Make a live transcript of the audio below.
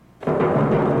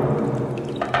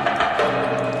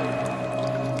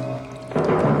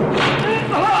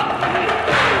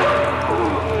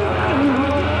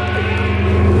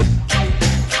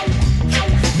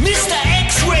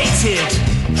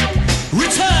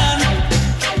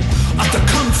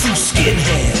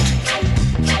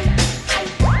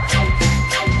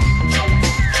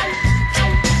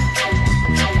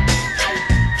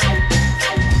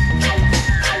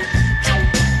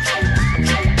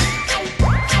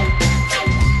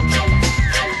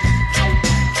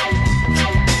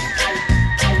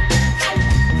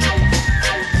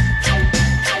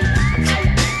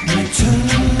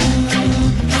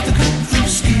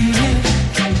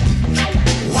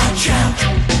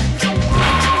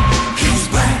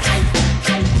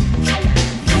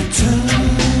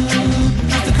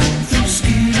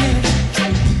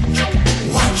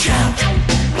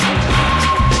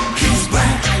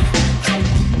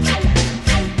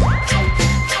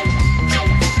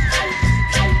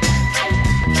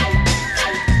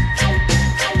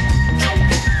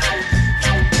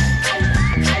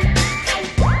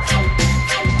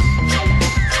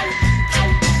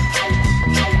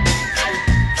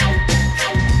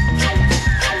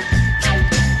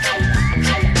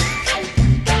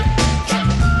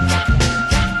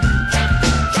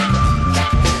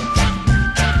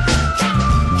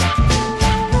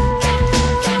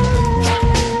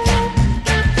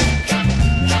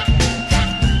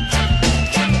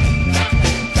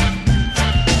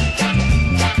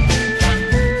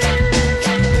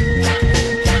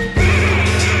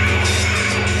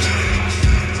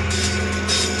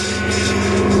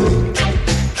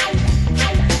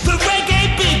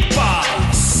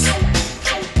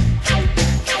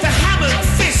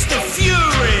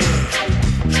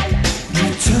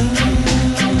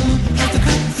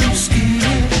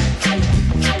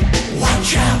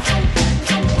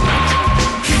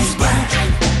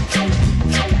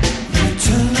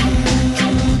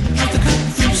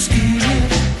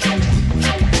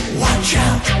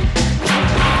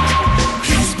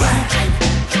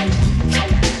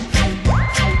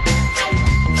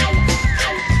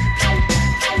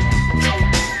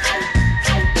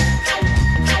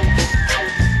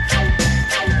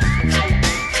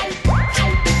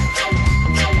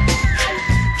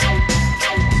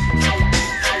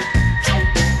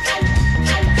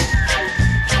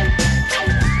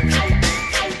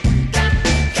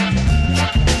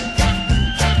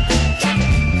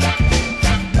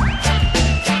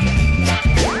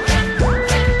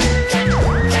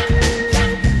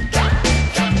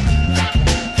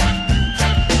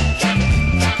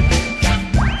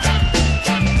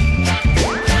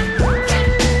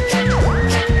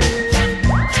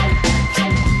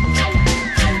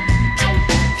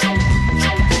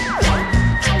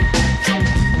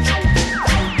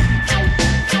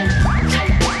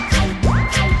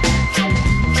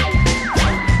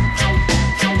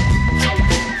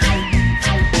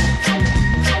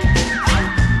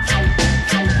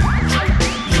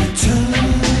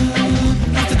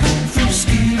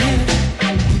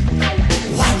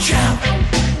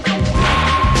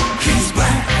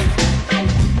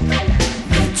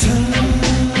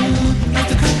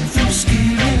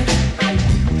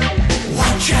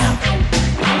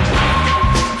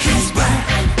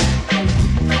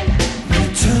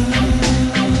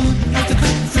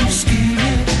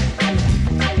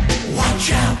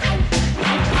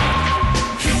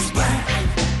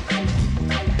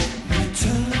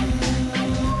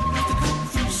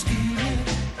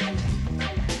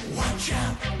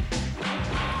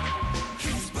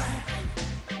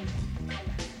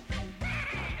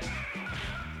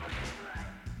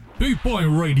Boot Boy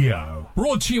Radio,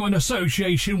 brought to you in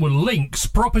association with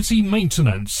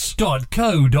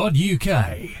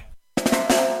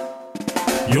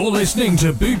linkspropertymaintenance.co.uk. You're listening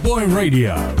to Boot Boy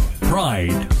Radio.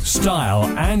 Pride, style,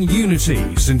 and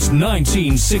unity since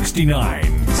 1969.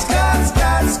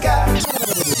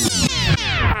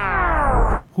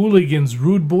 Hooligans,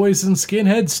 rude boys, and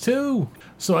skinheads too.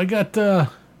 So I got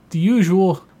the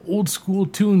usual old school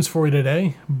tunes for you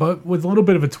today, but with a little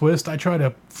bit of a twist. I try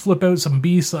to flip out some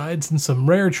B-sides and some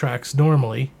rare tracks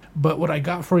normally, but what I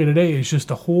got for you today is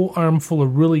just a whole armful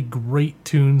of really great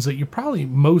tunes that you're probably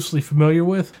mostly familiar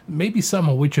with, maybe some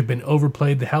of which have been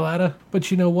overplayed the hell out of, but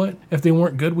you know what? If they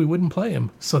weren't good, we wouldn't play them,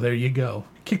 so there you go.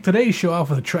 Kick today's show off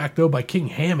with a track though by King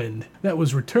Hammond. That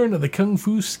was Return of the Kung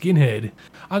Fu Skinhead.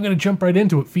 I'm going to jump right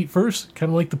into it feet first, kind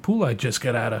of like the pool I just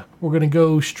got out of. We're going to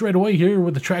go straight away here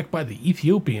with a track by the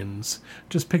Ethiopians.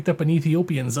 Just picked up an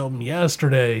Ethiopians album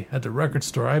yesterday at the record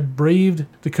store. I braved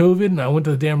the COVID and I went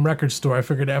to the damn record store. I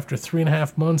figured after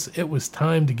 3.5 months it was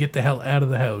time to get the hell out of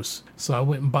the house. So I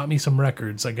went and bought me some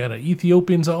records. I got an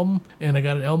Ethiopians album and I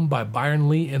got an album by Byron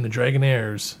Lee and the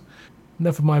Dragonaires.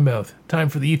 Enough of my mouth. Time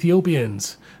for the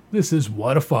Ethiopians. This is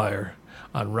What a Fire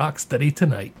on Rocksteady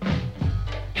Tonight. Oh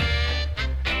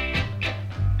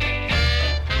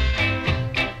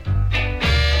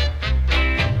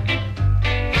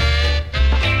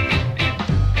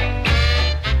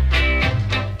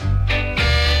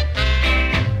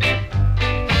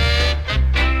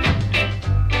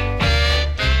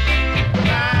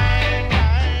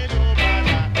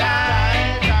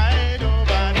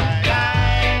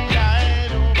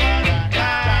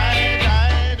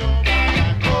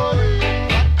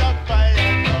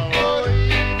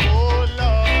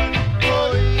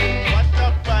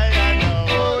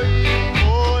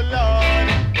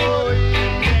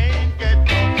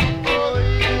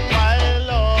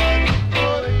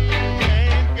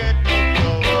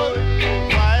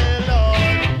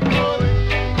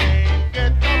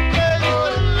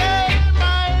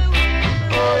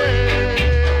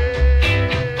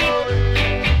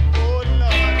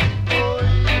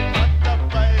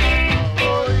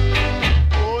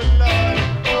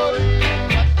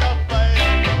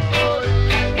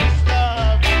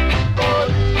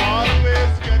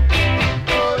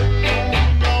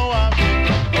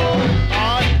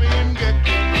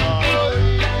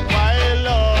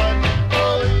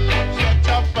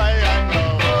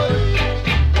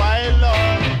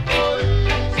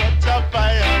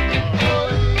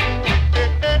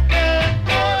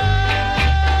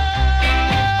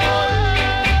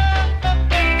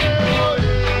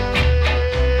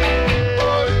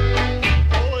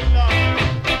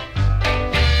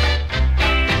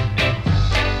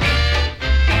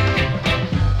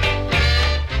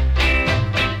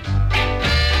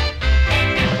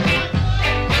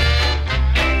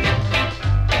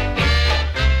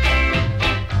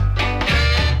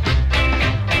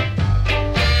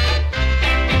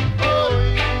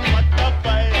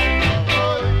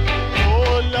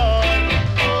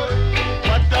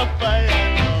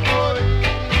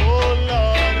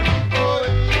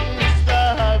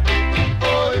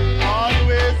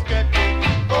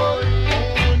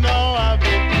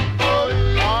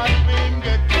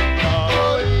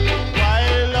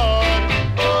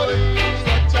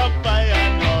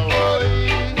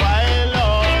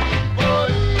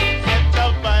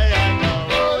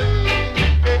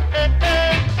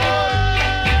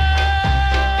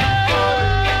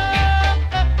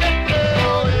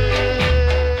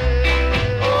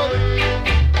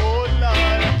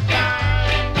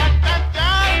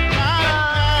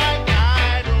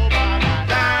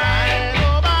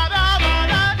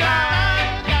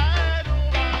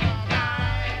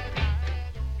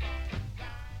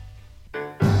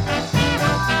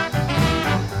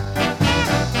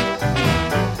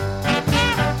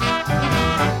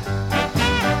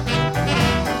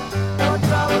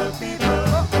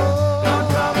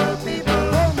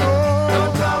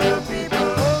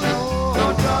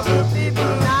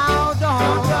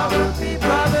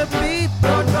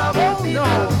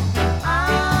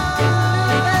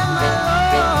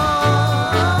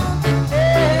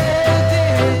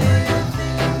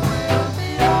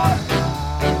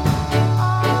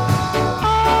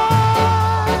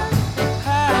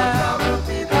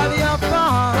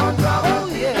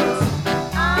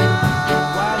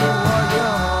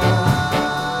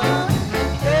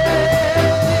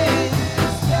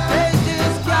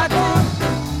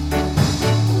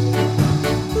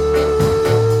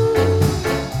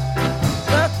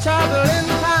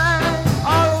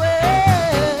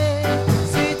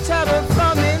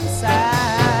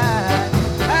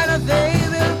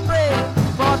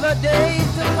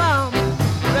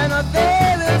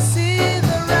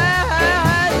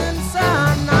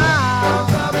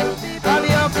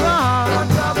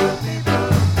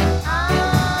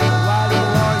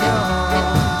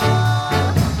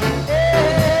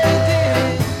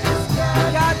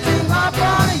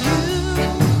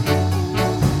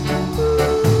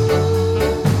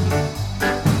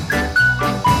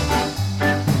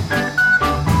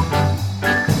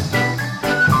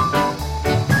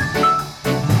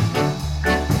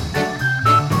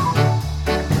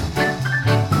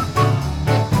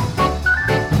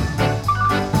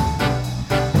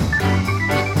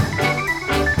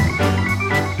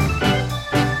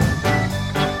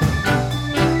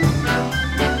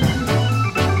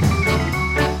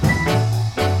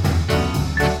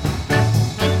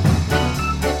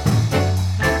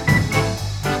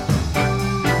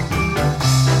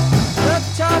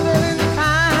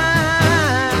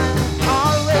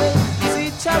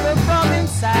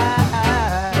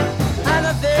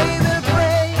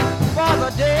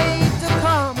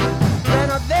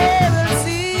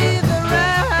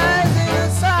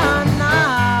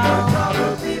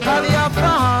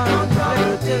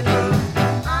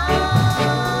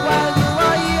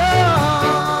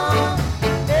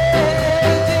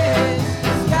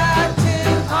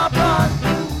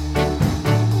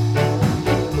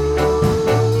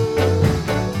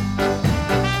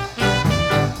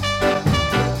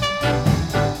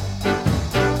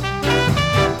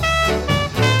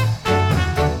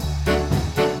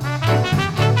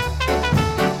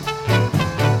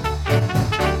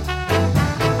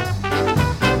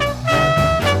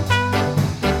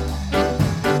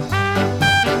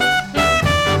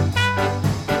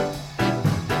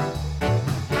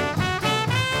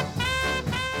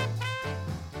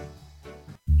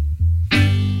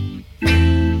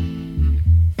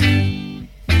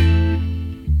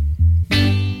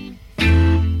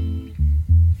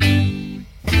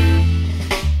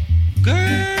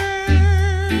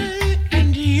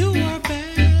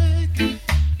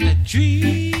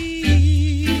dreamed,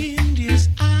 yes,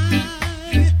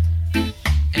 and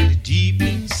deep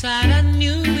inside I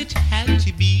knew it had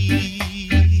to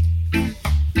be.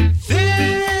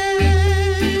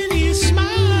 Then you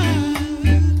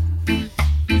smiled.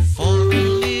 For a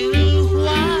little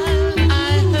while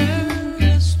I heard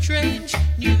a strange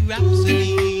new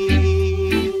rhapsody.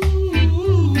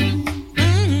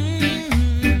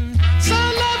 So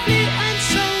lovely and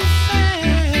so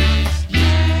fast.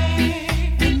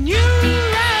 And you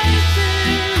right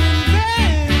there and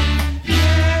there.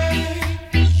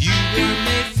 You were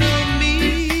made for me,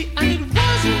 and it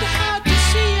wasn't hard to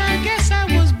see. I guess I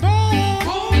was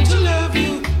born to love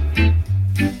you.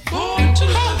 Born to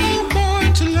love you.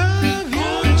 Born to love you.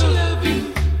 Born to love you.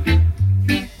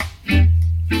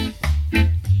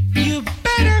 You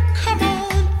better come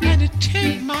on and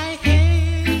take my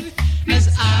hand, as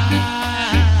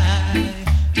I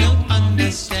don't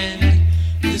understand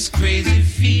this crazy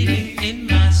feeling in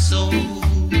my soul.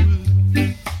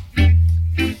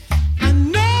 I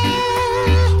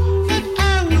know that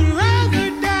I would rather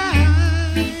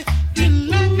die to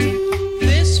let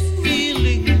this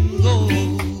feeling go.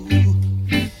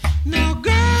 Now,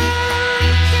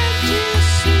 girl, can't you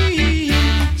see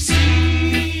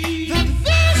that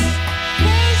this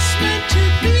was meant to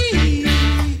be?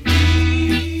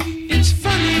 It's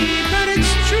funny, but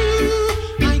it's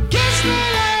true. I guess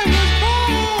that I was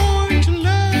born to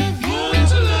love you. Born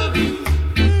to love you.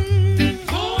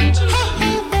 Born to love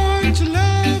you. Born to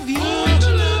love you. Born to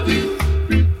love you.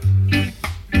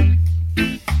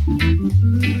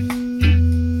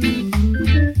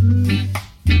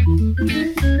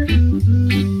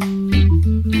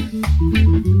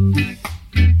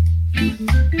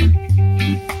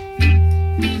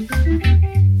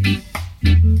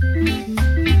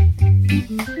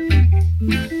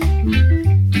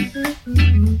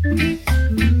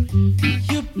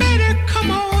 You better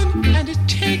come on and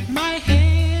take my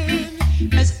hand,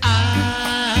 as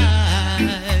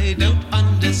I don't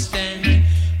understand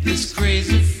this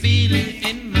crazy feeling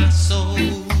in my soul.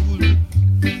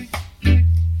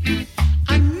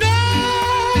 I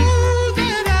know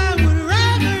that I would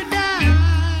rather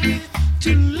die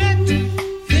to let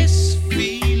this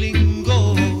feeling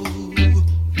go.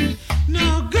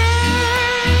 Now,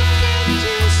 girl, can't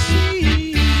you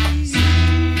see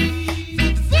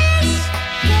that this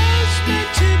was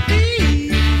meant to be?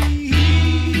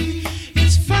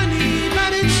 It's funny,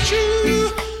 but it's true.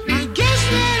 I guess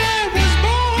that I was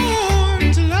born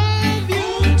to love you.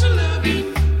 Born to love you.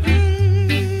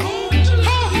 Born to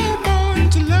love you. Born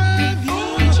to love you.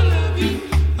 Born to love you.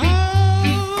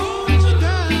 Oh,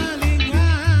 darling, I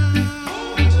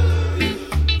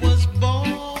was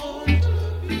born to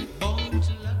love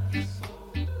you.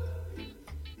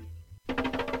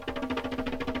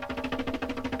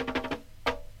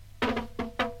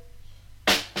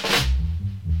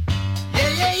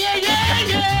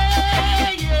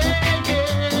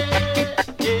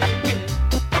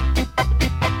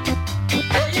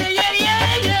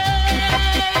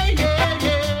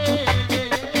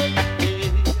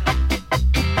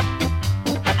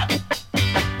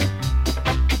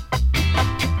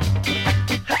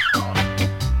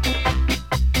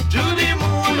 To the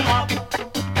moon hop,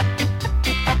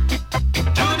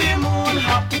 to the moon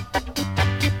hop,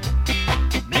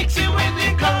 mix it with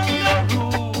the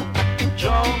kangaroo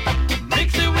jump,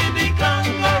 mix it with the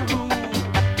kangaroo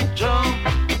jump.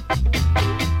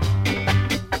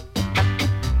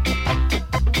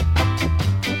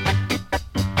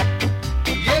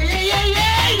 Yeah, yeah,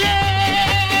 yeah,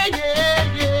 yeah, yeah,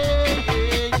 yeah, yeah,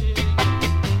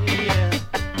 yeah.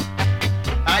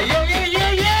 Ah, yeah, yeah,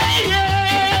 yeah, yeah, yeah,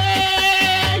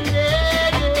 yeah,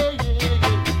 yeah, yeah.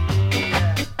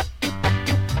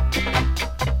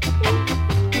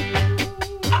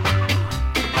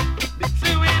 Mix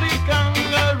it with the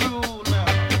kangaroo now.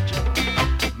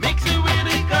 Mix it with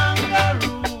the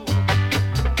kangaroo.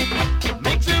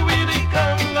 Mix it with the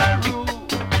kangaroo.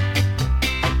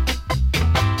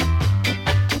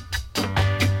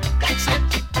 That's it.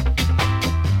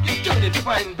 You're doing it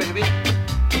fine, baby.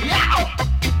 Yeah.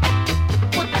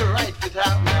 Put your right foot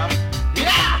out now.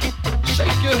 Yeah.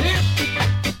 Shake your hip.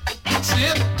 That's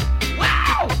it.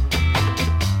 Wow.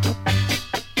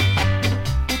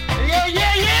 Yeah,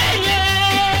 yeah, yeah,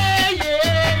 yeah,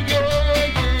 yeah, yeah, yeah,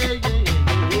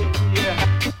 yeah.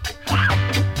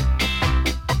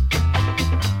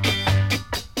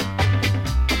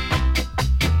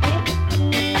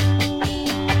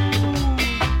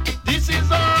 This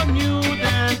is our new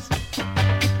dance.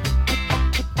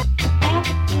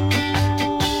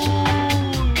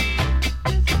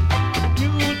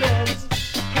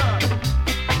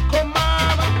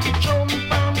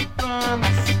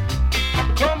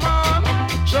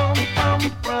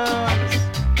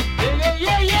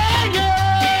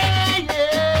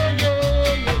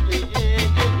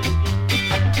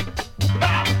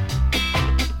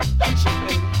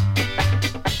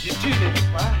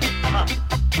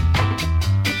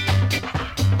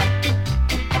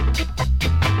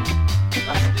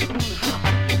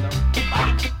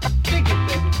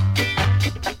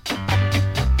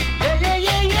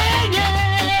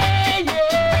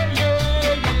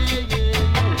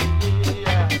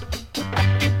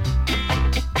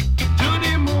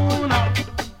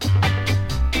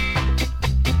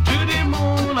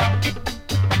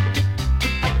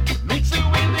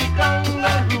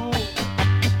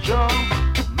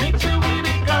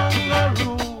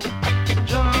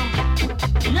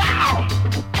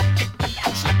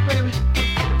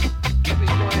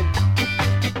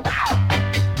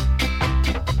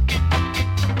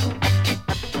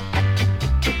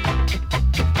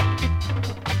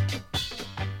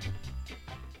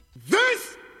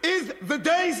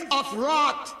 of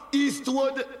Wrath,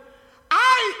 Eastwood.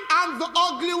 I am the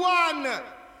ugly one.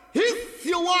 If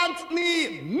you want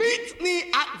me, meet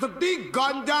me at the big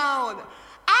gun down.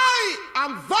 I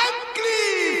am Van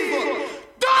Cleef.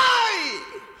 Die!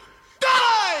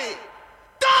 Die!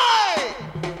 Die!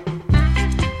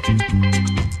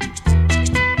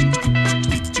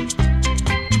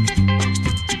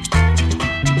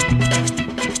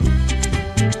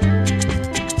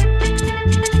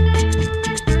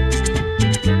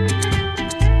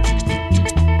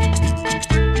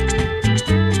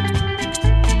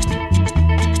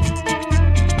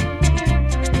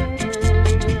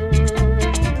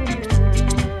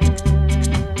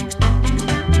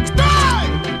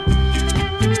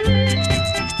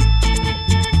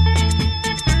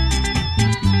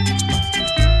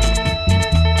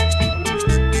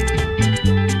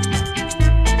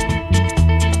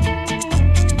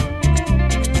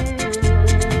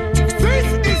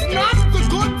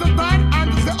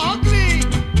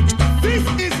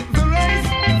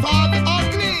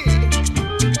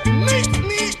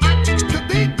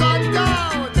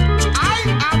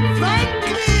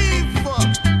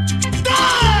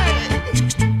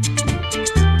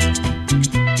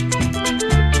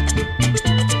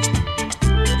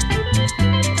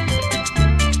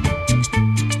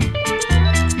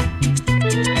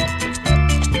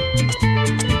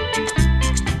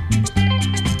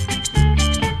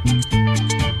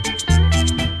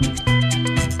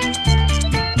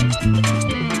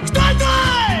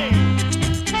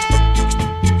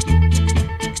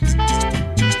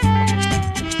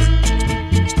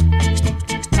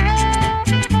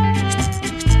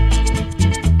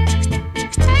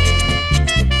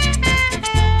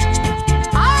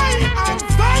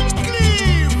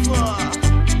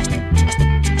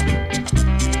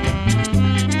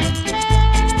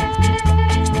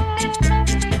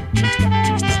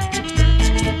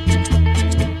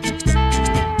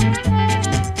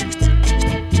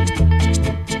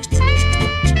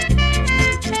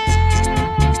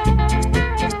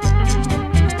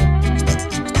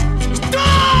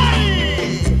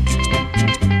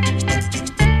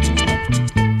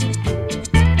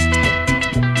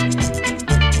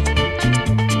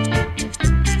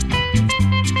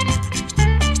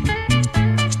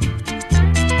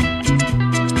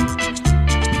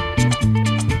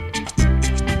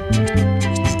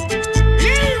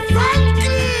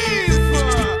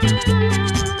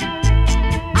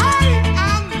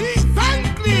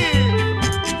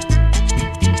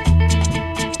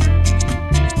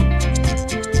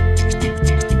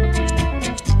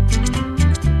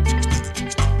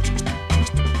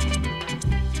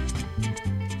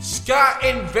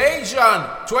 Invasion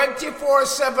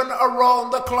 24/7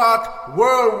 around the clock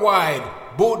worldwide.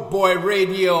 Boot Boy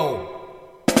Radio.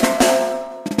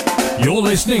 You're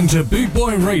listening to Boot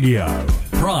Boy Radio.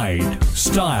 Pride,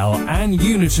 style, and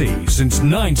unity since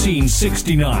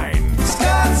 1969.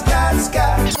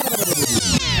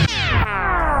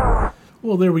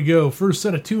 Well, there we go. First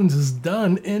set of tunes is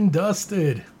done and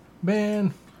dusted.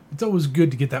 Man, it's always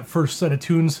good to get that first set of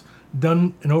tunes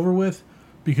done and over with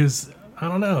because, I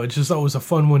don't know, it's just always a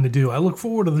fun one to do. I look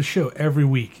forward to the show every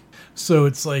week. So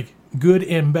it's like good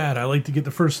and bad. I like to get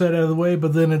the first set out of the way,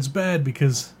 but then it's bad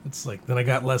because it's like then I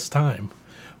got less time.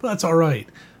 But that's all right.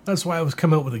 That's why I was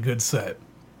coming out with a good set.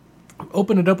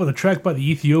 Opened it up with a track by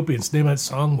the Ethiopians. The name of that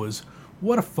song was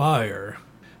What a Fire.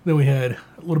 Then we had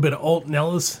a little bit of Alton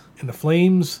Ellis and the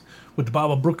Flames with the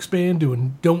Baba Brooks Band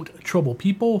doing Don't Trouble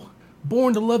People.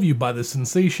 Born to Love You by the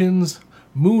Sensations.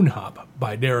 Moon Hop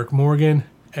by Derek Morgan.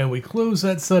 And we close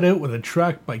that set out with a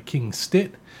track by King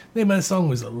Stitt. The name of that song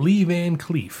was Lee Van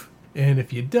Cleef. And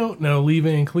if you don't know, Lee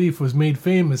Van Cleef was made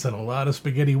famous in a lot of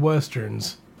spaghetti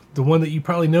westerns. The one that you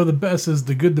probably know the best is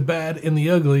The Good, the Bad, and the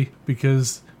Ugly,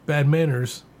 because Bad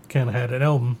Manners kind of had an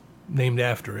album named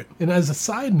after it. And as a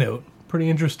side note, pretty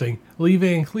interesting, Lee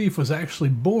Van Cleef was actually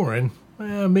born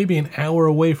maybe an hour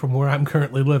away from where I'm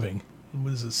currently living. It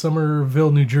was in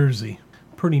Somerville, New Jersey.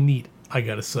 Pretty neat, I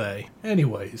gotta say.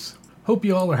 Anyways, hope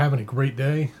you all are having a great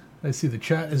day. I see the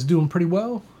chat is doing pretty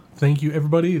well. Thank you,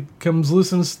 everybody that comes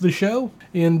listens to the show.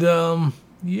 And,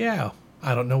 yeah,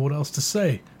 I don't know what else to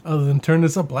say other than turn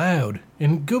this up loud.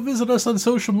 And go visit us on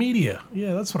social media.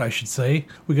 Yeah, that's what I should say.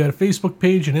 We got a Facebook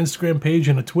page, an Instagram page,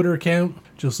 and a Twitter account.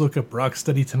 Just look up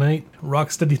Rocksteady Tonight.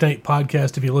 Rocksteady Tonight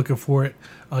Podcast if you're looking for it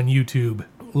on YouTube.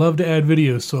 Love to add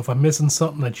videos, so if I'm missing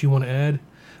something that you want to add,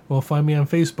 well, find me on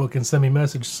Facebook and send me a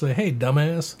message to say, hey,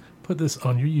 dumbass, put this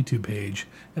on your YouTube page.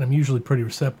 And I'm usually pretty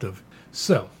receptive.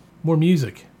 So, more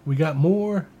music. We got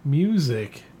more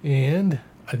music. And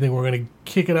I think we're going to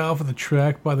kick it off with a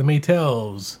track by the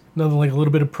Maytals. Nothing like a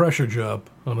little bit of pressure drop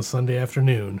on a Sunday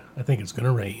afternoon. I think it's going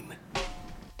to rain.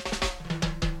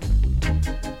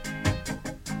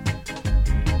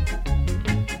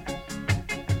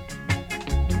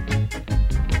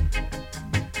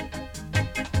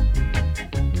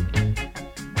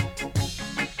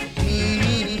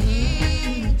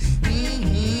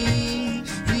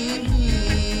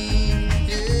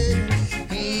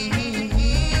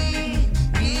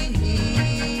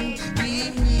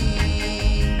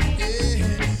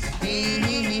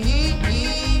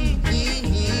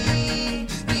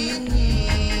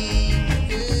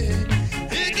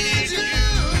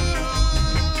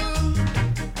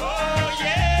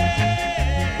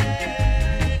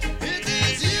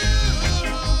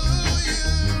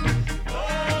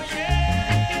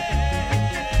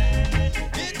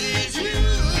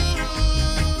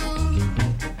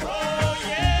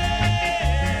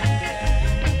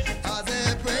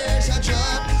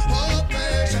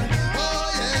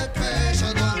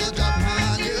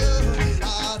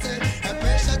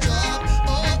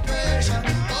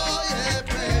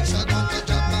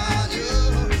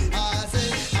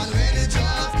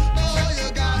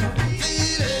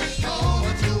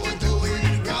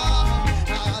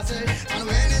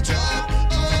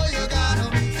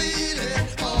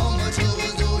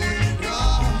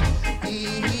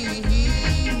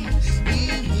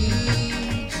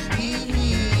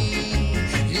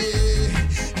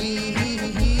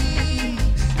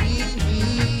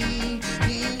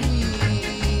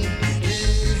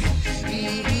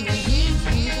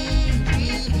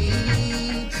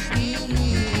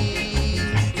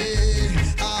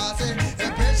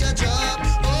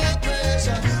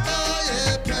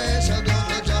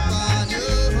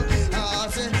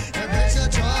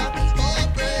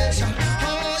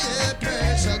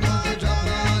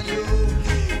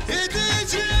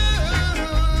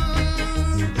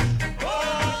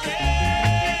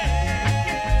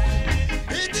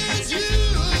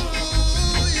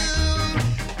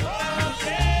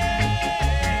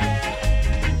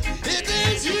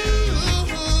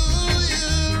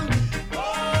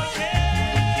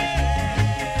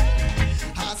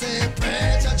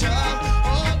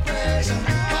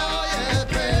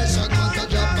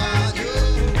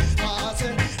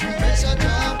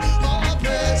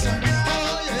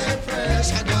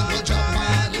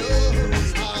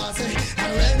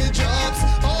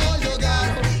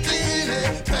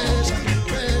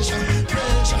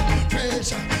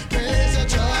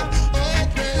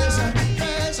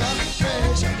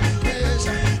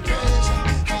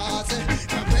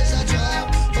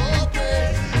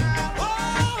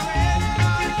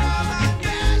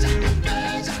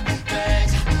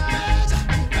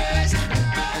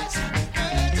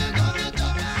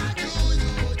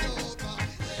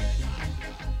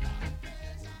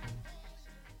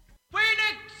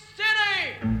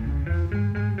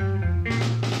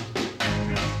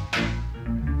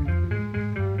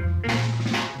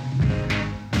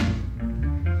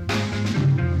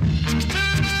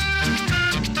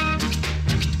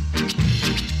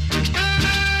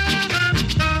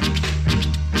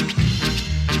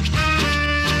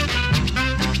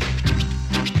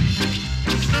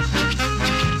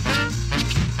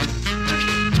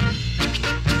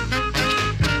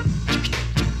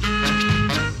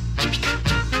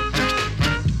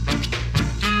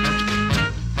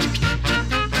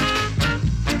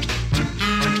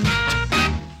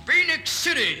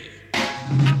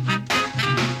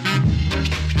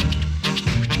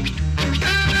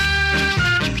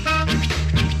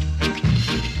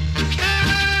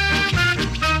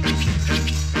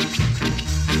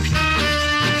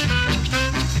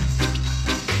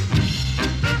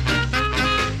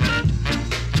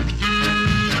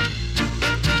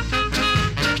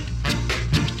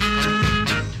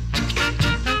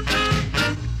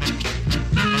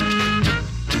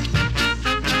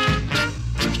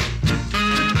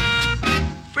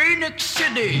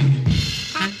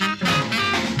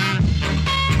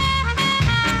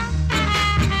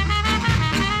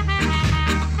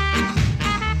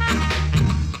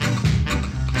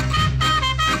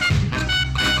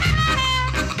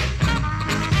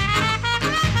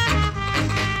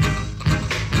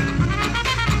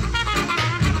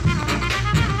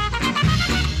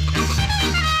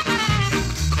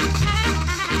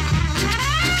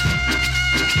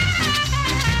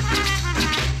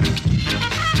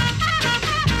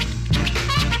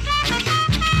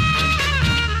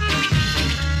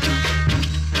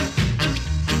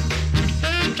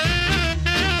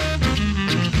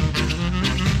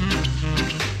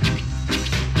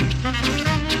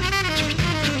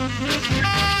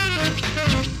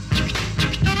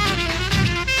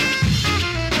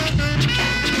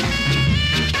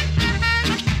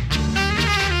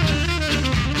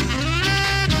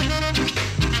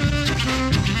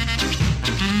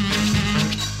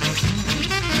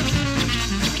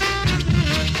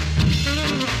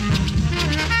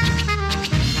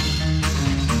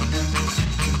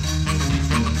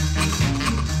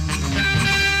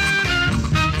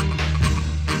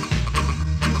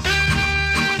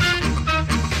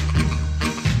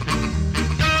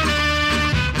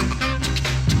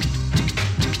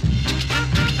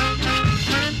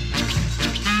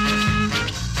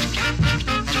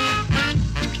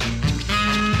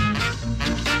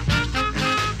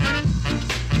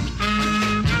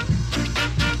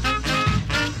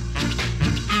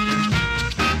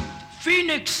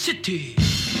 Phoenix City.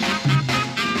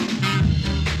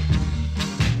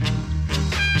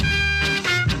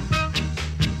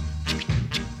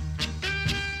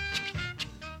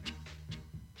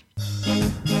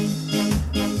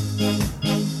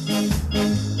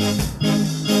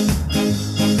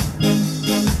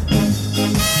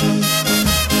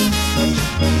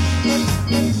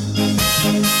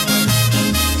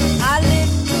 A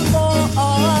little more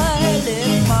oil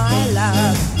in my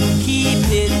lamp, keep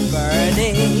it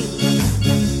burning.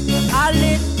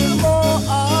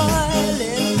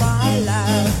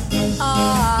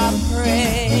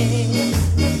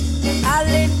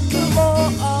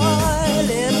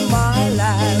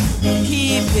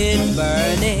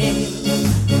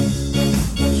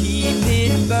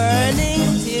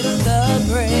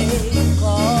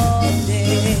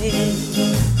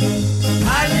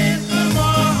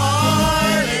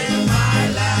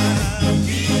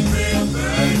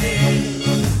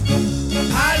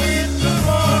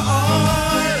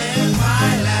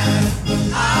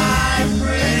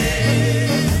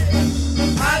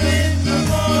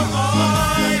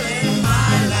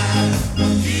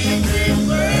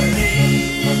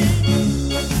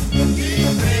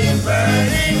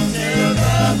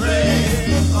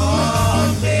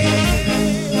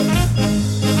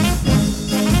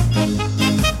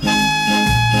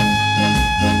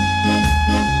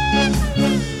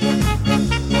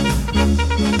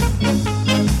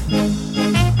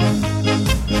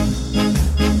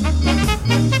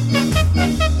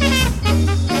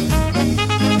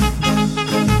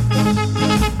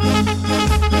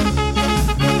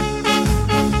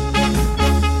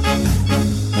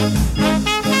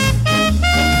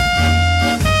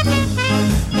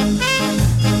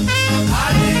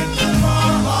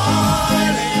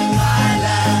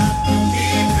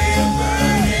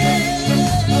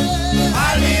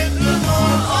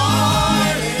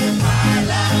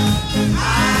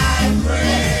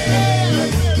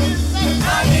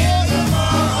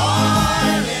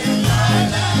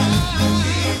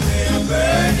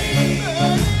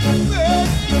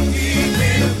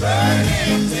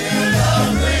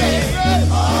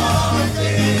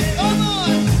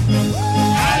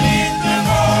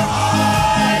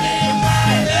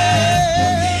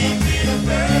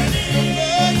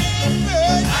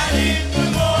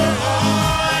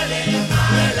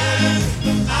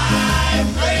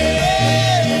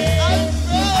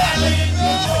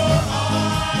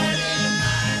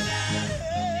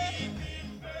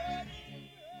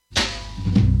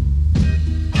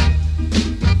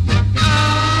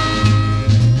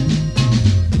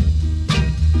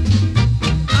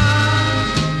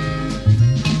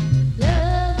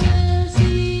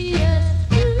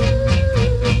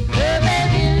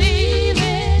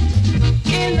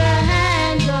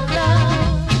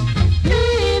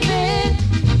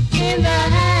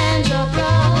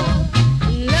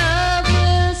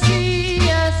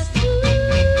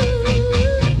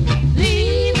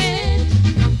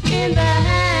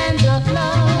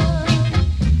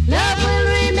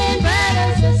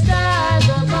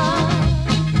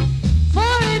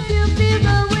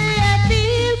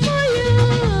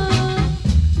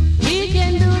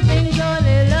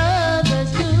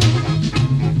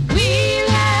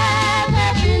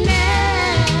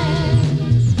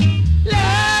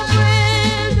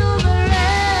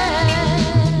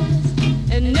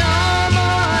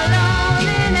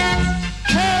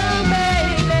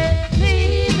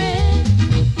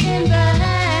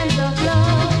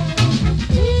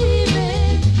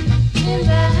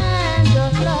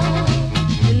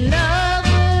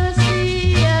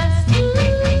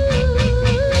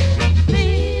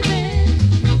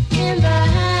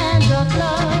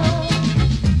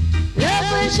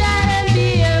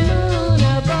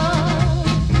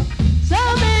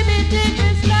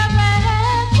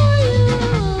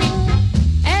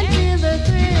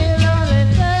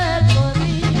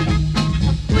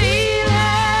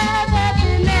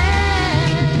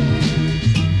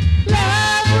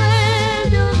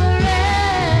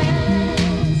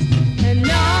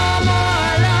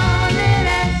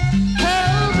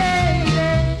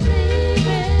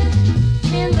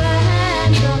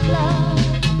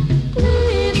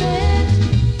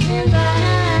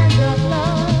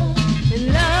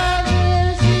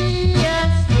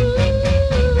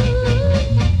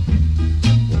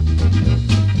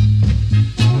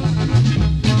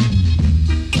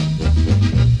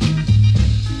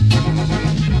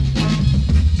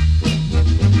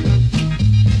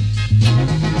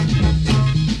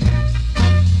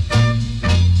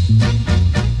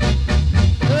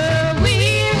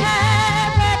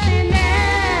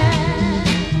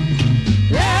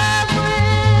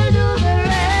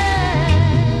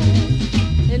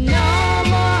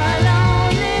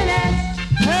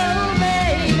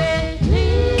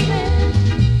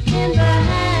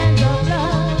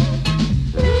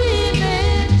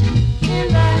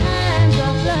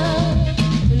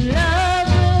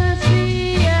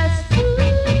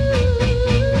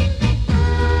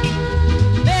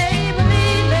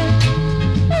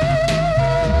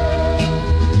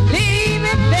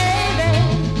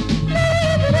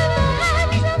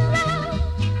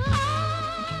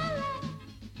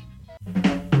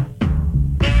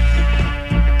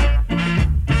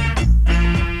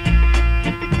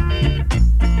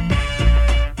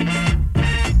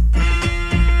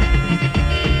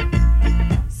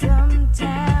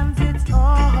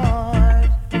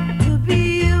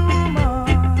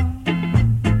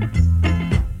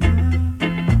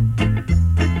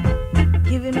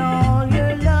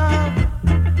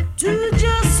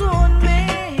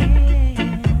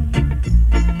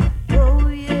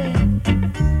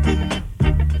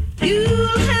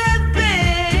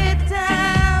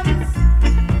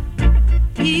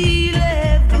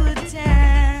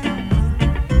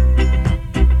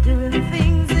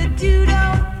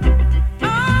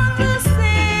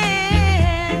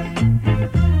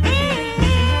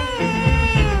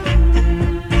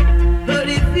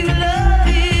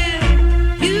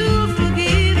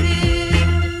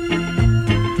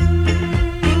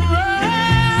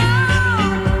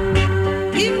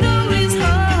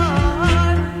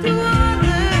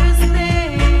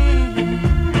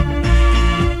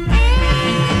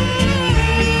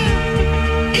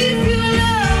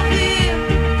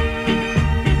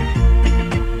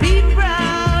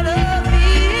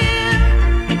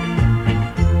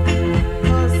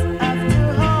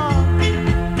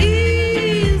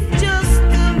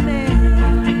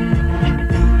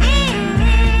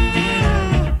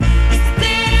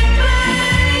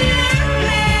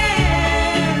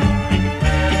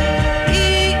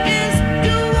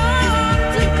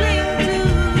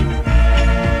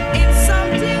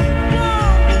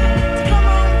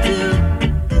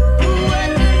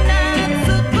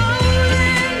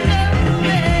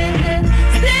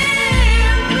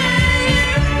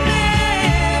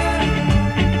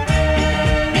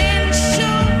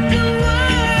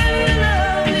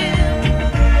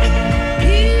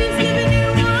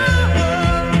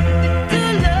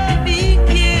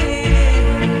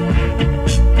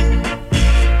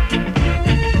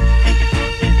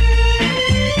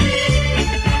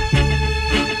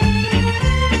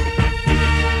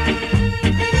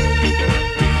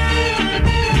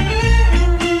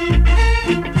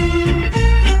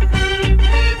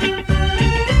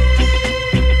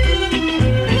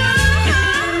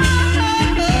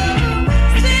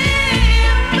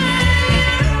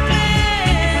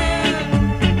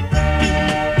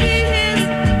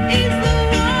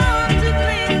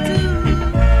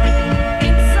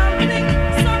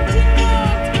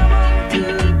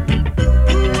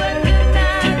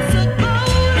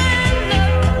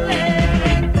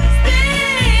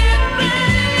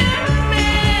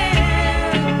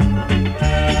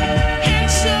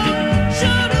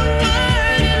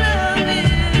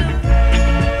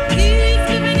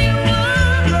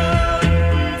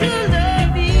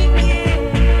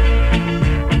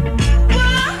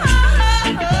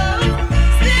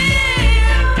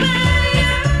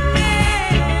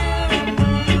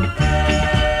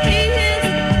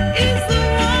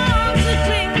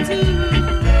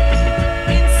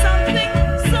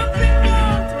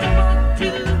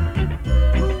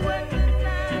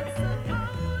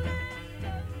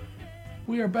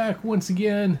 we are back once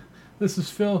again. This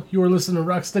is Phil. You are listening to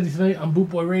Rocksteady Tonight on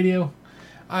Bootboy Radio.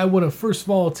 I want to first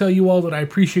of all tell you all that I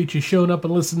appreciate you showing up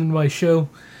and listening to my show.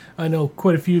 I know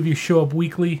quite a few of you show up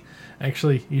weekly.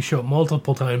 Actually, you show up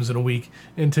multiple times in a week.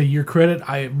 And to your credit,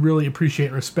 I really appreciate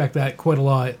and respect that quite a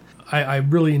lot. I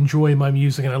really enjoy my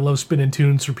music and I love spinning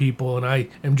tunes for people, and I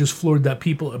am just floored that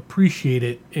people appreciate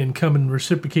it and come and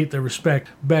reciprocate their respect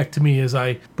back to me as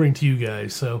I bring to you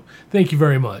guys. So thank you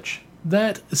very much.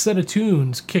 That set of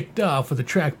tunes kicked off with a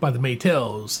track by the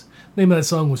Maytals. The name of that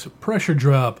song was Pressure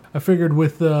Drop. I figured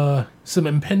with some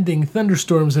impending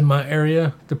thunderstorms in my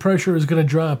area, the pressure is going to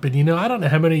drop. And I don't know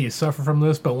how many of you suffer from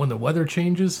this, but when the weather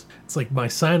changes, it's like my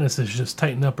sinuses just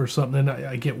tighten up or something, and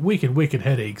I get wicked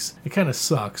headaches. It kind of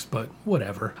sucks, but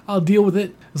whatever. I'll deal with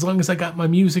it. As long as I got my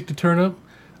music to turn up,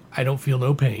 I don't feel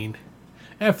no pain.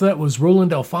 After that was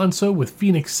Roland Alfonso with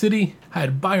Phoenix City. I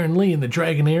had Byron Lee and the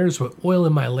Dragonaires with Oil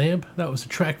in My Lamp. That was a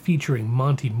track featuring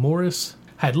Monty Morris.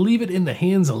 Had Leave It in the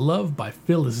Hands of Love by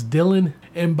Phyllis Dillon,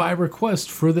 and by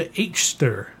request for the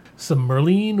H-Stir, some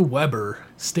Merlene Weber,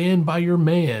 Stand By Your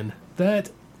Man. That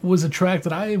was a track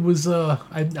that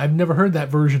I've never heard that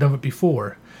version of it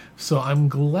before, so I'm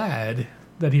glad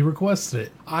that he requested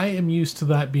it. I am used to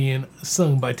that being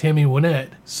sung by Tammy Wynette,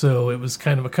 so it was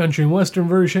kind of a country and western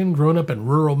version, growing up in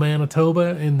rural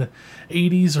Manitoba in the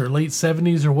 80s or late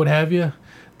 70s or what have you.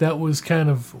 That was kind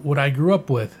of what I grew up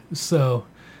with, so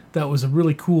that was a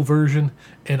really cool version,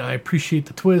 and I appreciate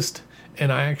the twist,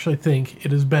 and I actually think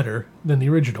it is better than the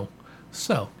original.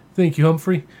 So, thank you,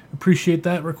 Humphrey. Appreciate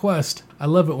that request. I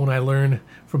love it when I learn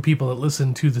from people that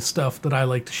listen to the stuff that I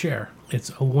like to share.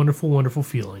 It's a wonderful, wonderful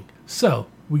feeling. So,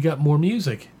 we got more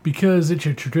music. Because it's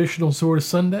your traditional sort of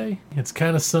Sunday, it's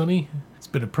kind of sunny, it's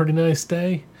been a pretty nice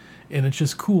day, and it's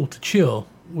just cool to chill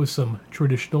with some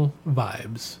traditional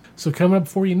vibes. So coming up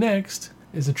for you next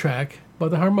is a track by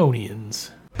the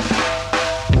Harmonians.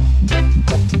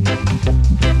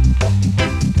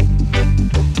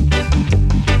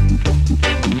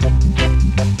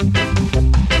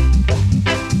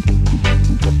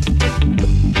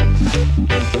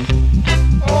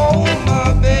 Oh,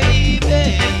 my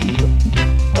baby.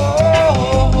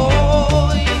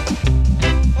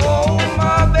 Oh,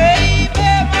 my baby,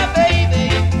 my baby.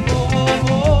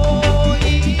 Oh,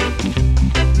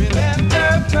 remember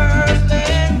first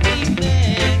and we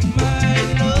met, my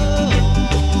love.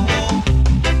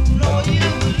 No, you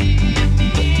leave me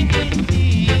in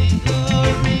misery.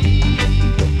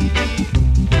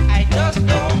 I just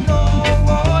don't know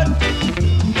what to do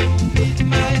with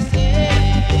myself.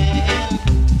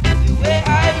 The way I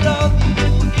love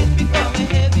you is becoming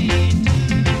heavy to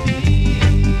me.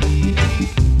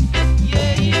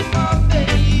 Yeah, my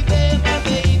baby, yeah, my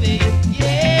baby,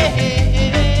 yeah,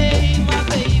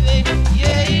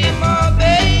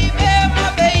 my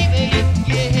baby,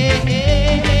 yeah.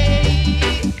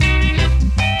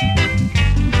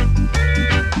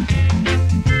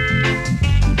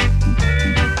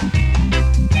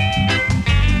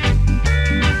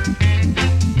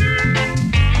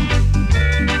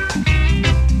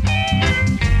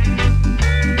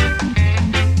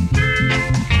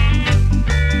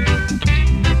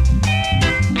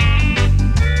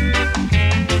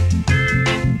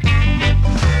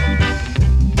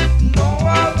 No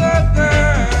other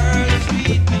girl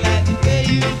treat me like the way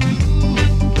you do.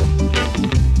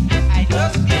 I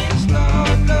just can't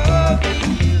stop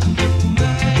loving you,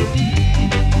 my dear.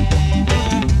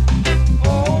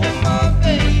 Oh, my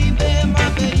baby, my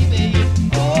baby.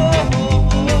 Oh,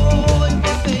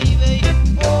 my baby.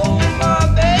 Oh, my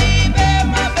baby,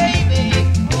 my baby.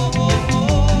 Oh,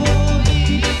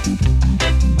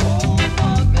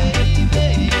 my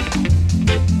baby.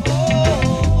 Oh.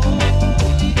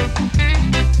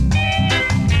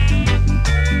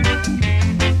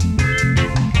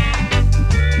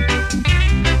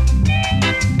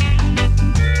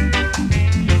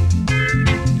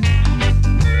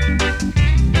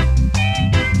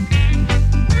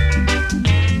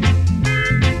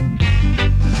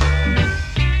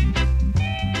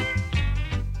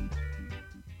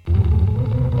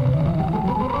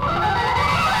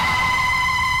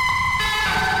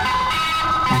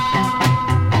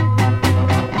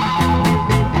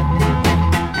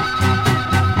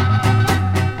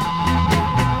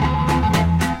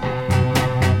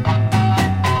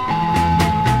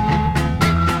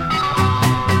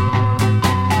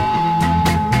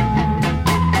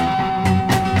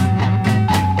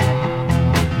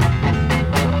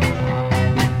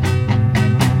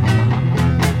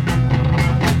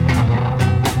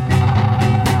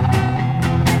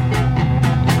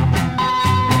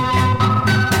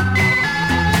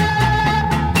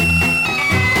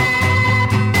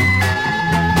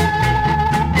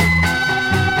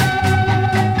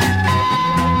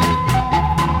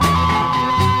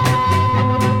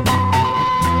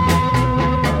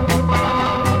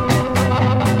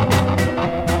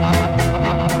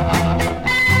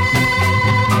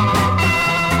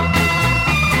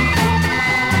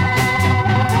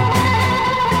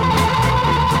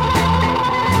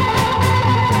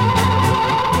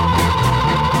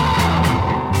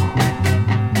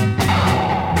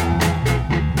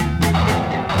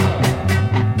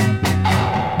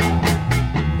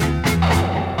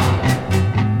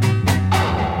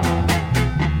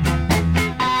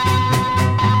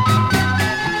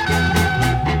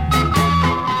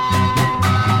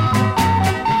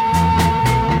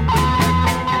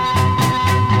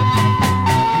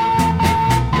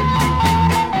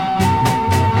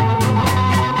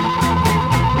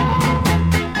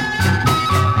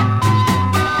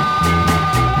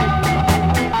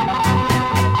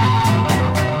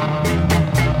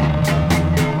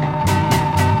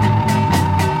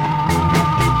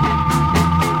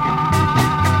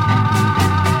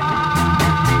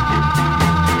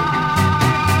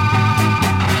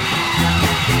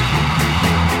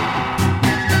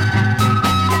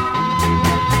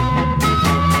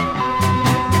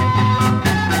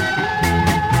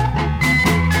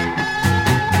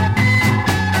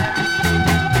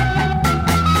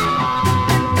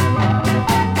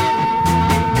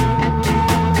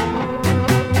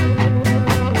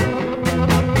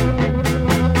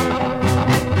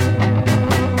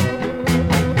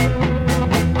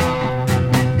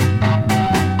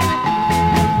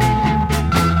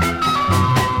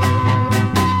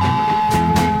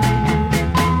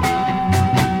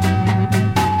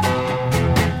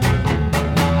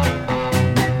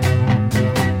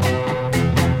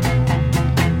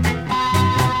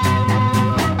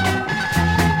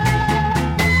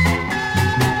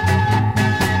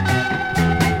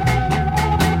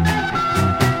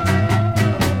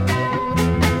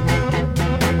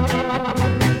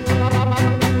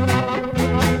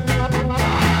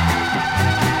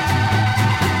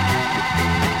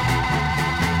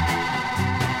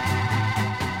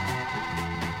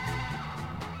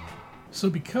 So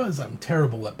because I'm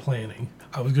terrible at planning,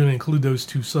 I was going to include those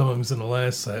two songs in the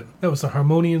last set. That was the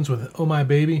Harmonians with Oh My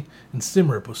Baby and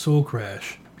Simrip with Soul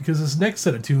Crash. Because this next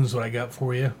set of tunes that I got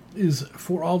for you is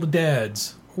for all the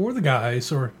dads, or the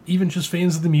guys, or even just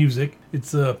fans of the music.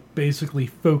 It's basically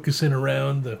focusing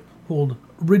around the whole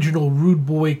original rude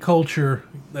boy culture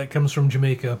that comes from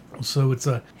Jamaica. So it's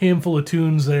a handful of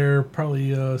tunes there,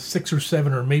 probably 6 or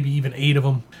 7 or maybe even 8 of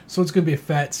them. So it's going to be a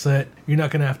fat set. You're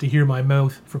not going to have to hear my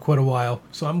mouth for quite a while.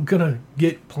 So I'm going to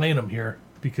get playing them here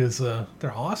because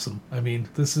they're awesome. I mean,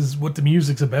 this is what the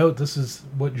music's about. This is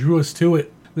what drew us to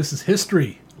it. This is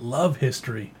history. Love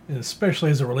history, and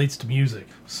especially as it relates to music.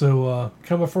 So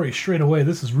coming for you straight away,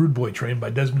 this is Rude Boy Train by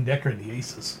Desmond Dekker and the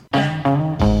Aces.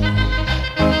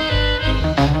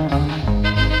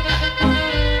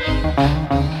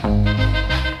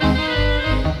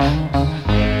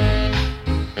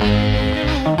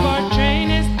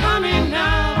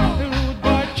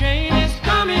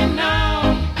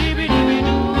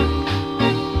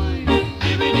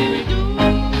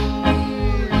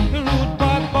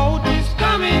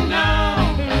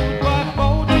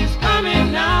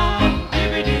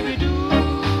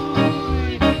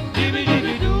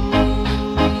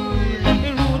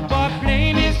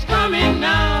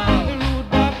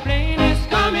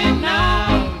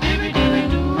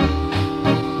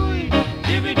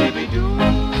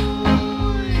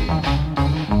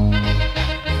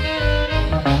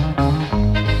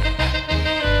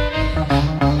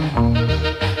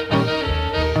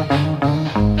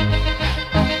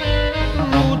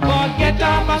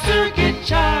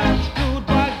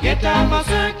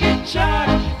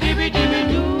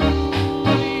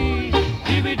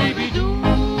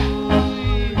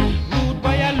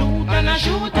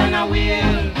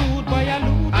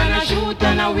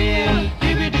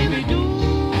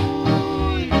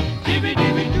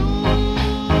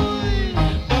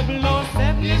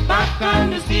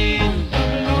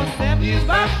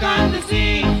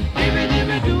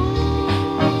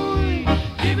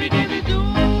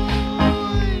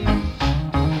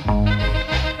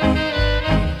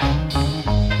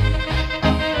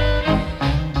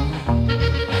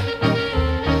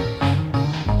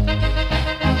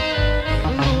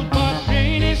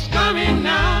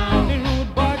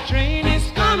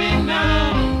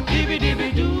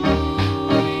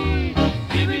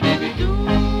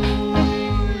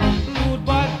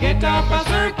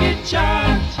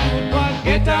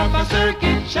 Get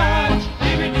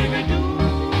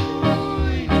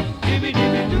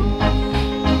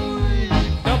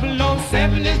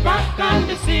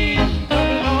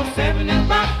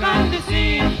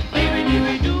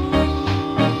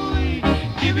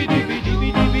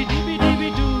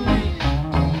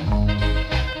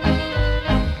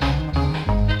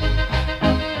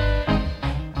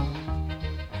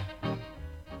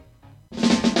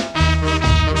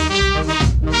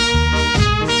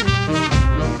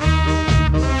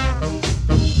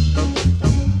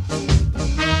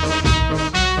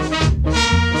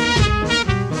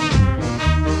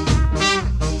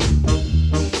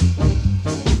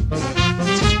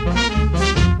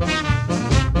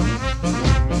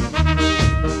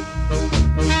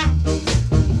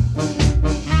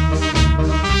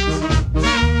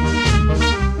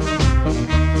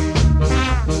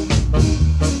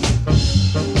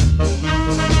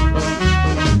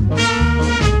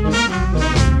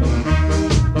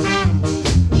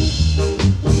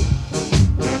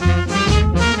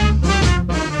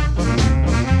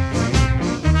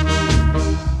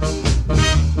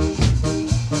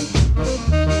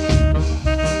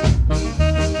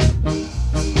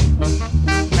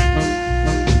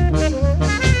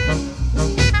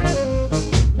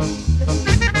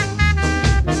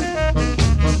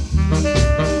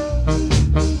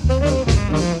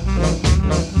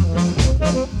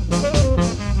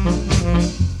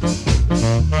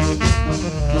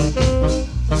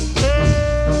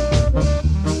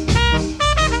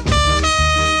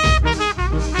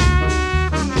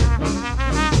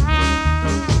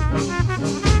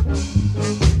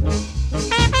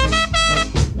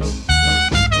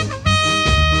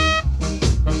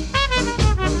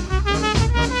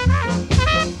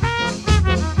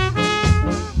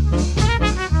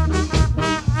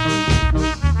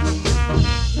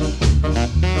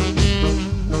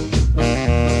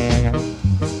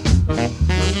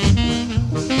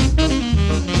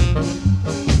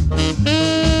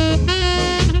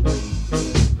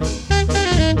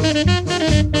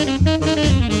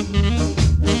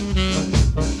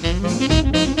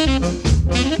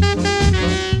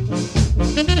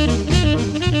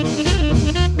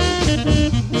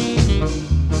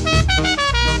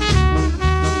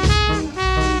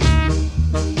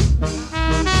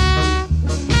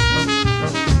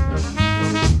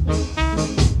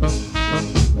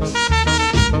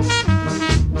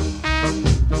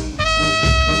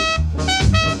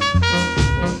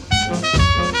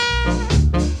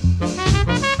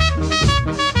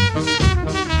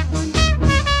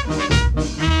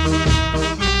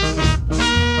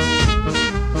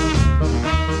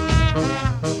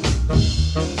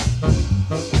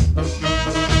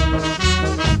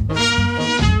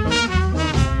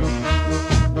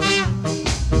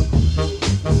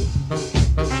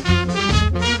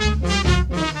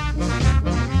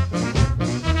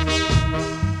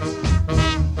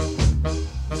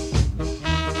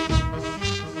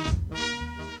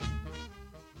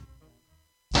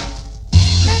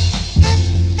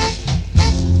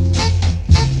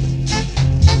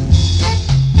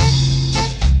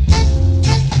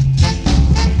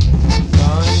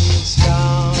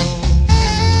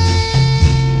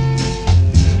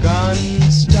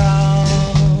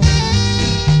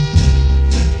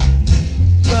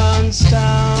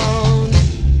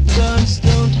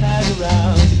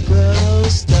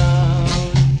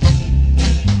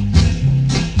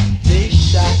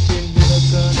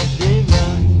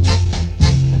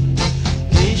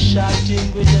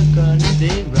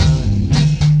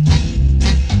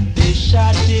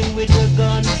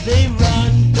They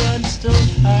run, guns don't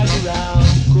hang around,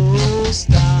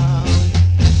 ghost town.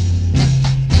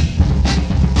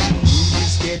 Rude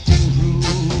is getting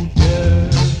ruder.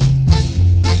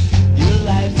 Your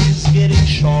life is getting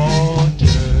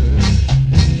shorter.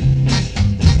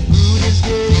 Rude is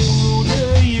getting ruder.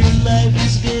 Your life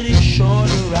is getting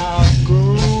shorter around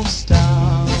ghost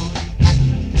town.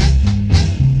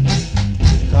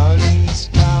 Guns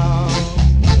down.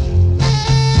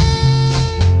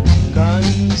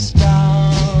 Guns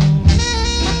down,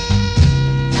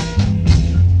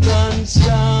 guns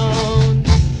down,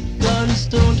 guns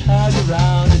don't hang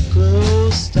around a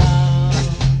ghost town.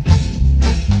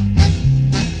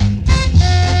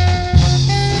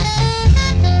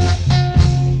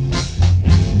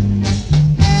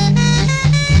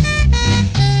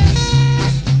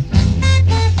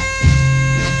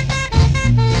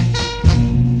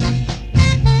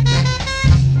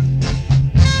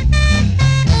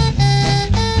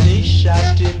 They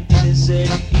shot him in his head,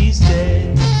 he's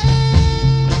dead.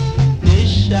 They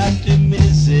shot him in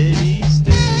his head, he's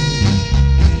dead.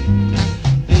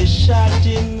 They shot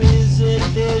him in his head,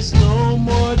 there's no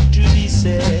more to be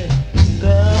said.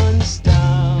 Guns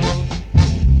down.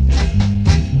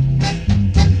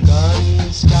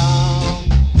 Guns down.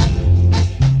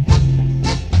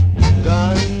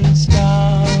 Guns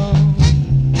down.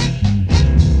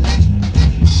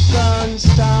 Guns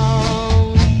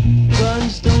down.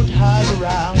 Guns don't hide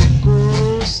around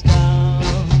ghost town.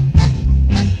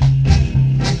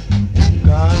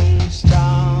 Guns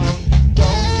down.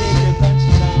 Don't take your guns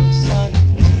down, son.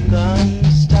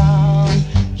 Guns down.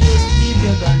 Just keep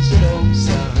your guns at home,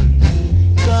 son.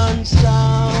 Guns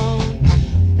down.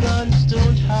 Guns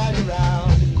don't hide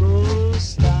around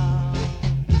ghost town.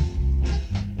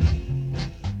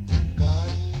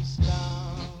 Guns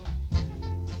down.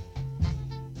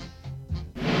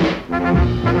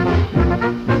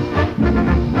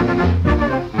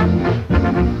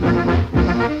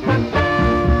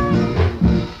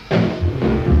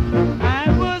 I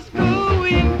was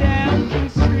going down King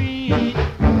Street.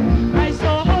 I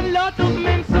saw a lot of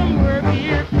men, some were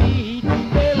bare feet.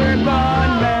 They were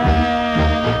gunmen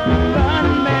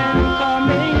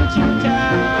coming to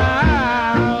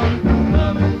town.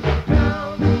 Coming to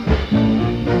town.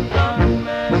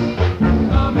 Gunmen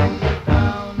coming to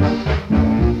town.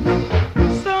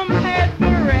 Some had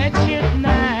berets.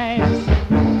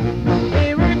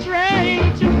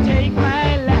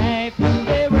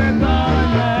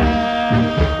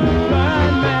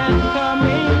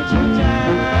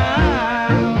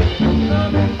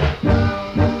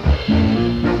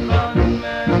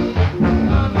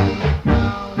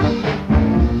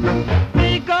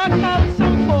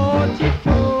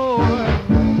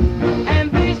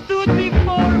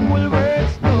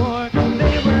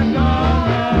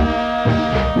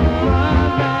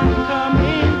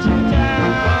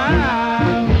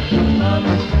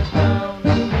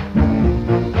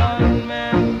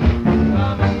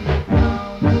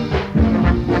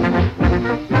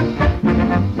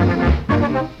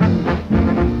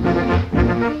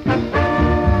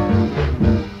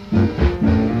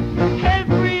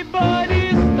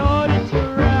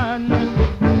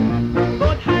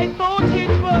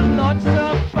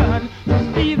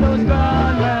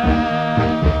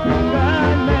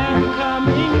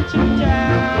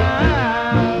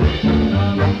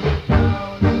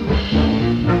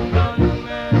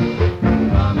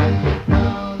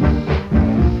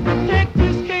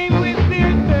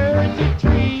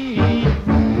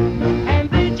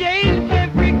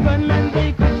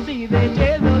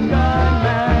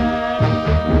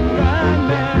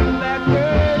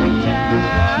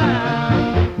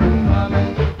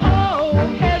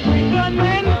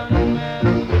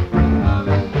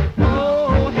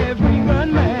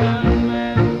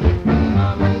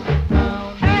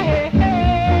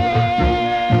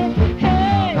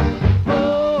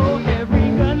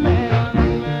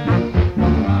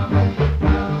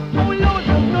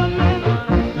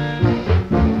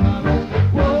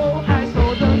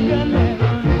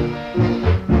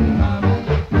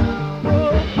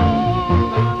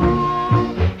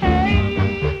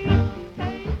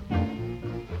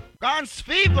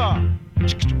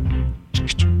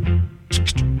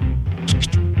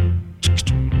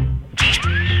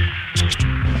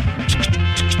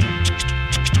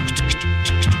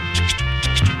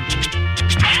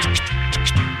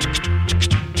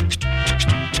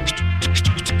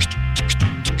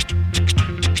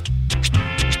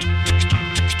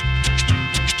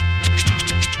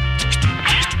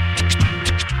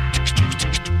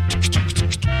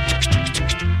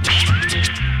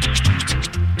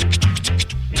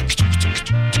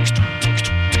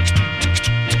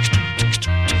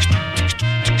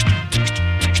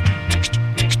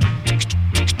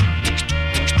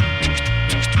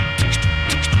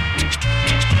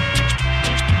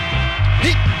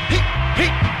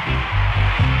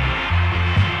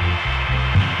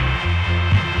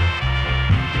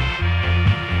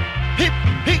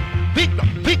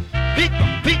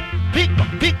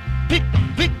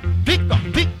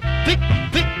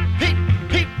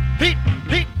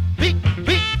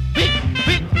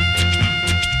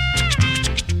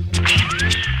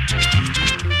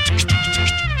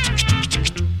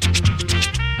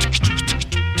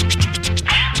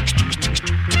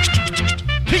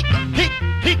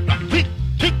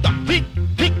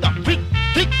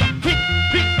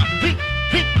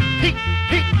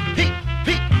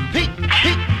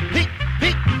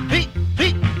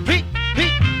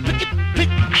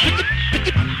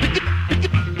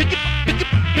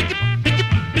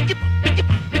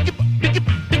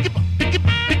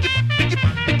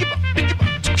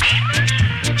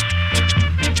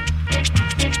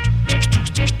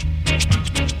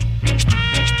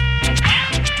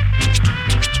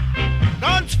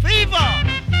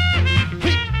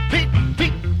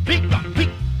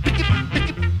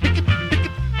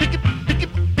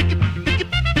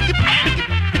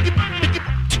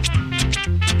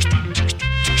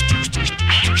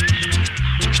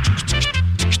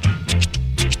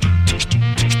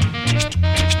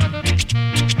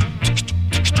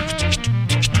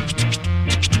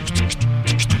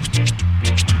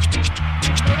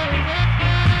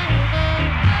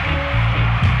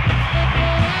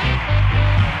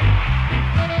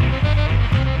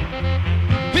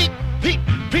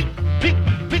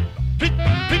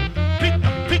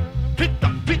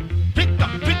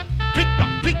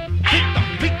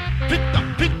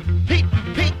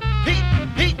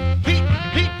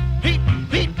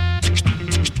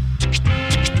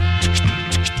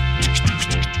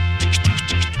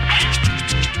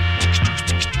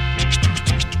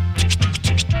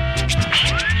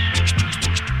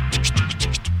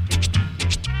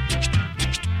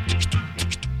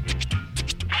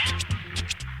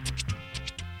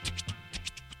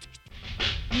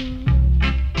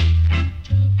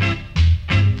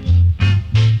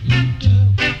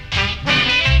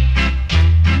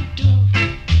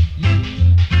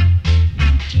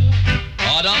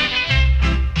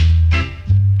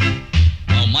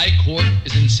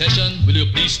 session, will you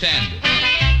please stand?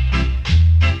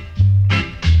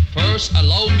 First,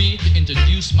 allow me to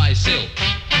introduce myself.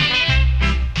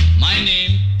 My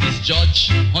name is Judge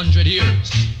 100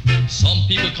 Years. Some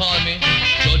people call me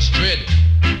Judge Dread.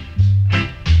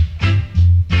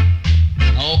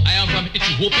 Now, I am from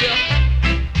Ethiopia.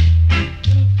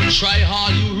 To try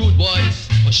hard, you rude boys,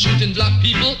 for shooting black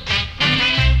people.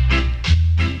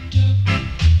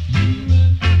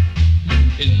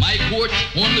 In my court,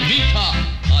 only me talk,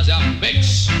 cause I'm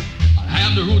vexed. And I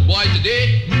am the rude boy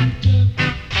today.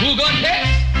 Two-gun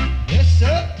test. Yes,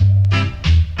 sir.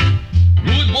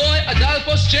 Rude boy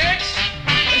Adolphus Jakes.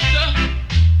 Yes, sir.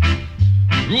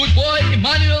 Rude boy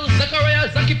Emmanuel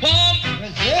Zachariah Zaki Palm.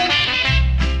 Present.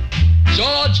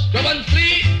 George Graban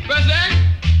Flea. Present.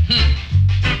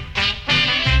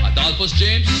 Adolphus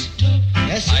James.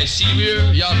 Yes, sir. I see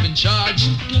where you have been charged.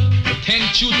 10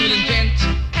 shooting with intent.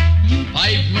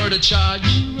 5 murder charge.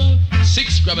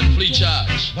 6 grab and flee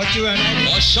charge. But you are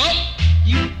not Hush up.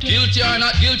 Guilty or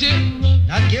not guilty?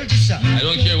 not guilty, sir. I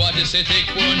don't care what they say. Take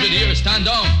 400 years. Stand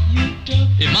down.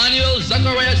 Emmanuel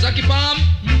Zachariah Zaki Palm.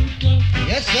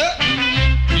 Yes, sir.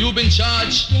 You've been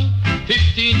charged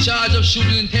 15 charge of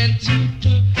shooting intent,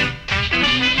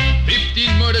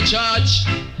 15 murder charge,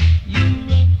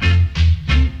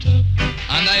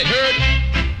 and I heard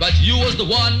that you was the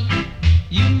one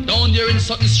down there in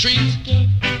Sutton Street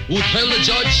who tell the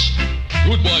judge,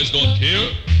 rude boys don't care.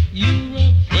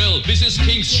 Well, this is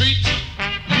King Street,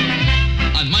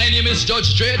 and my name is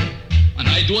Judge Dredd, and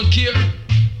I don't care.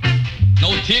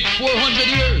 Now take 400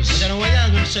 years. I don't know what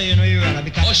I'm going to say, you know, Your Honor,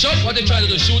 because... Hush up, what they trying to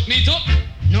do, shoot me too?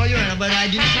 No, Your Honor, but I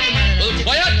didn't shoot the man. Well,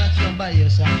 quiet. Not somebody,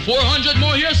 yes, sir. 400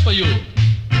 more years for you.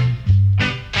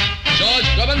 George,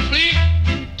 grab and flee.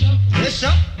 Yes,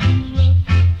 sir.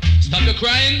 Stop your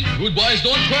crying. Rude boys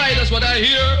don't cry, that's what I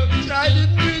hear. Sir, I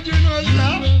didn't read you, no,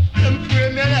 sir. I'm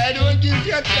free, man. I don't give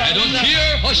you a chance. I don't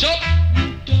care. Hush up.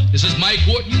 This is my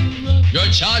court. You're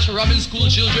charged for robbing school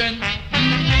children,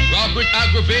 robbery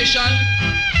aggravation.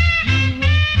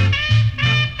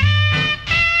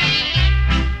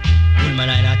 Well, man,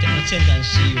 I take my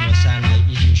sentence to you, know, son.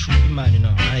 If you shoot the man, you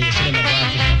know, and you say them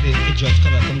about it, the judge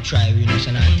come and come try you, know,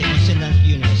 son. I take my sentence to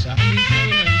you, know, sir.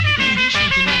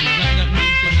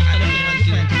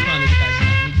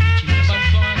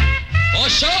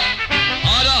 Hush up.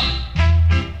 Order.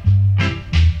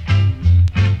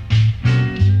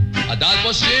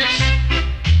 Adolphus James,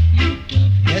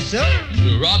 Yes, sir.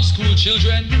 you rob school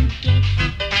children.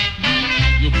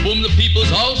 You boom the people's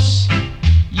house.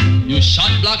 You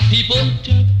shot black people.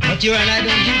 But Your Honor, I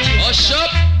don't give you. Hush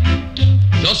up.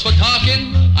 Just for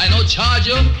talking, I now charge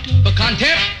you for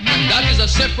contempt, and that is a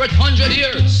separate 100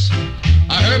 years.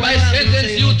 I hereby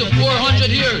sentence you to 400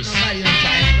 years.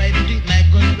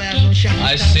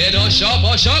 I said hush up,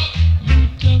 hush up.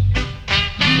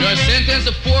 You are sentenced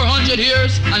to 400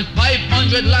 years and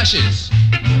 500 lashes.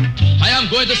 I am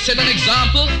going to set an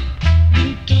example.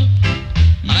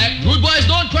 Rude boys,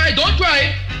 don't cry, don't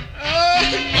cry.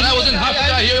 When I was in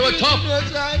Africa, here you were tough.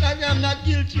 I'm not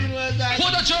guilty, you know, sir.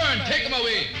 Put a turn, take them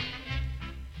away.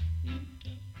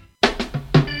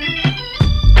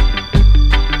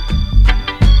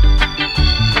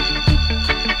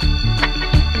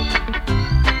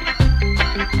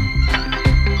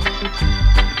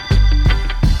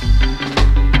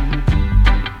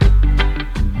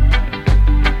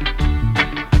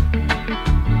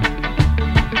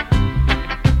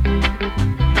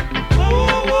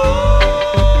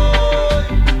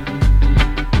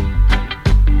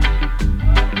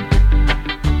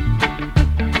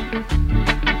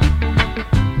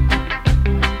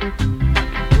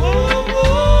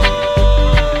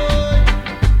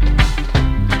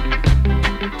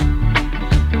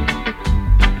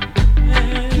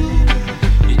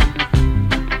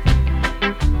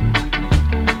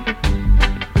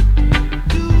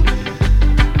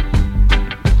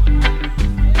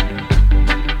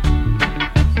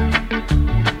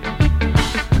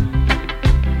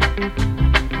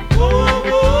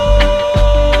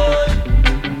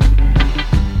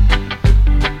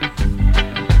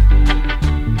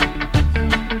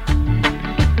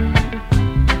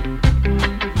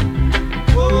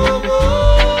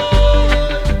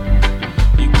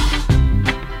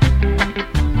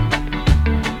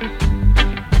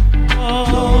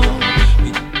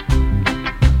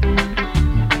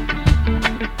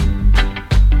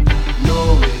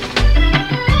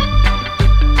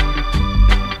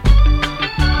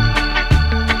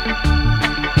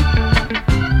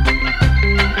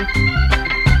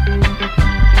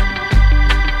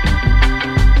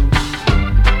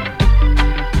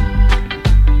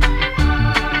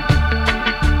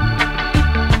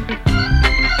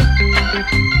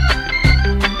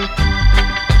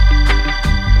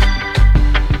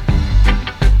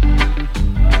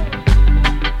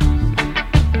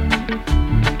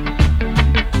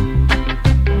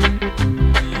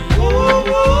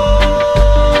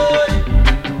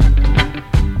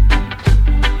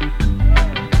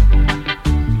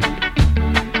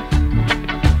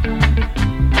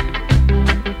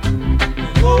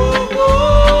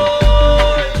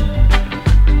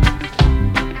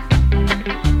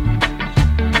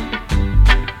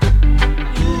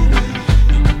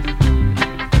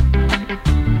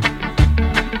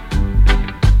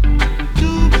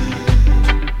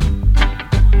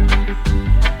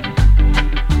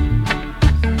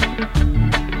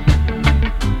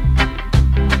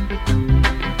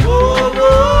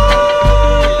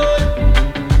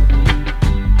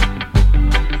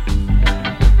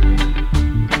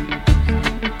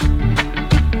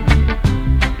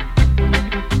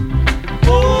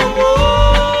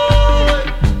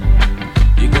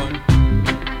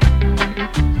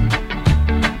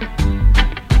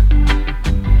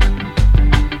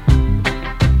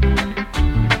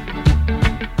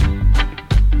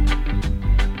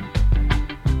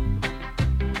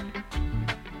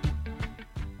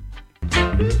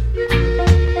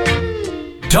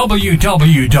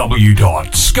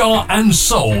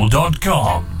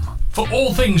 www.scarandsoul.com for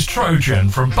all things Trojan,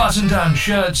 from button-down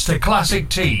shirts to classic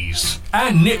tees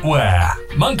and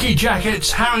knitwear, monkey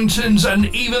jackets, Harringtons and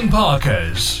even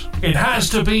Parkers. It has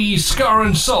to be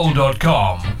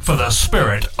scarandsoul.com for the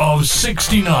spirit of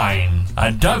 69.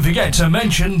 And don't forget to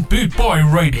mention Boot Boy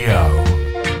Radio.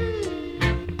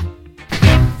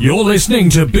 You're listening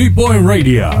to Boot Boy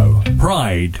Radio.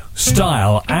 Pride,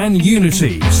 style and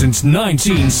unity since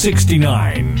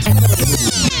 1969.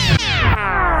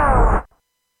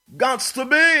 Gots to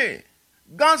be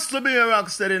a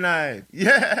rocksteady night.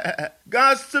 Yeah,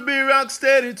 gots to be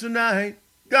rocksteady tonight.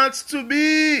 Gots to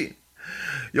be.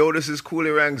 Yo, this is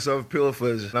Coolie Ranks of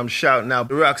Pilfers, and I'm shouting out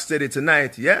rocksteady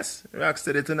tonight. Yes,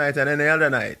 rocksteady tonight and any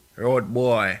other night. Road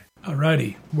boy.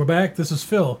 Alrighty, we're back. This is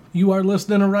Phil. You are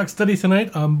listening to Rocksteady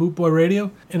tonight on Boot Boy Radio,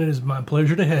 and it is my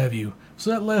pleasure to have you. So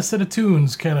that last set of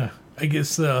tunes kind of, I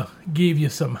guess, gave you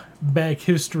some back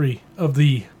history of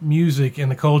the music and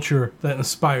the culture that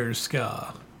inspires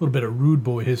ska. A little bit of Rude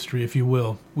Boy history, if you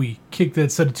will. We kicked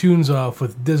that set of tunes off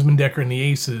with Desmond Dekker and the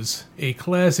Aces, a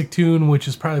classic tune which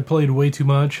is probably played way too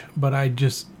much, but I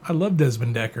love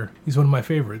Desmond Dekker. He's one of my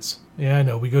favorites. Yeah, I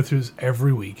know, we go through this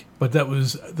every week. But that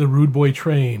was the Rude Boy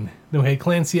Train. Then we had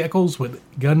Clancy Eccles with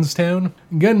Gunstown,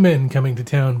 Gunmen Coming to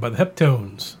Town by the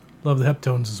Heptones. Love the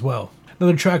Heptones as well.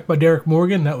 Another track by Derek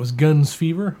Morgan, that was Guns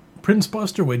Fever. Prince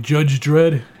Buster with Judge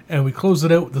Dredd, and we closed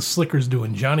it out with the Slickers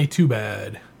doing Johnny Too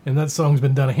Bad. And that song's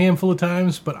been done a handful of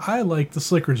times, but I like the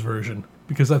Slickers version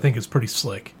because I think it's pretty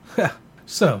slick.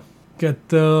 So, got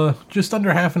just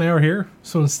under half an hour here,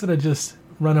 so instead of just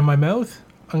running my mouth,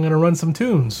 I'm going to run some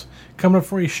tunes. Coming up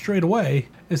for you straight away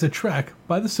is a track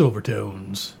by the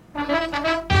Silvertones.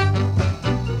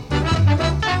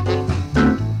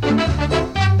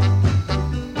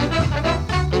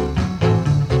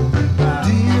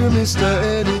 Dear Mr.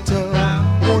 Editor,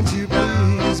 won't you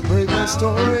please break my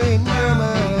story in your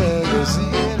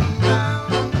magazine?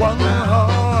 One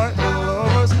heart, the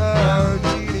lover's heart,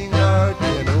 cheating heart,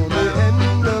 can only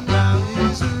end up in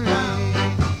misery.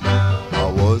 I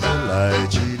was a lie,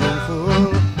 cheating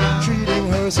fool, treating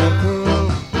her so cruel,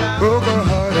 broke her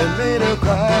heart and made her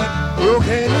cry, broke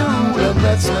any rule and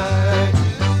that's right.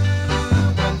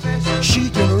 She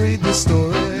can read the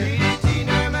story,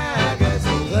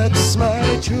 that's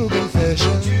my true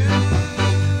confession.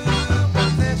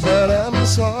 But I'm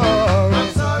sorry. I'm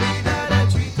sorry that I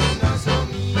treated her so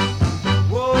mean.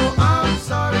 Whoa, I'm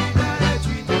sorry that I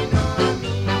treated her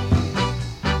mean.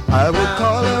 I would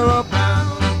call her up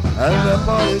and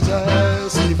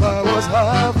apologize if I was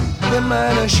half the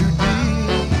man I should be.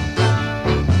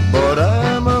 But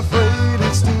I'm afraid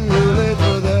it's too late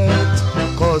for that,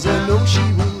 'cause I know she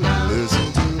wouldn't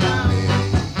listen to me.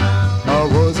 I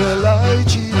was a lie,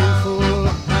 cheating fool,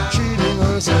 treating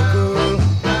her so cruel,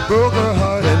 broke her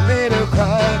heart and made her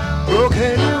cry, broke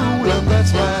any rule and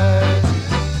that's right.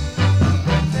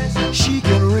 She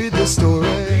can read the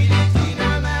story,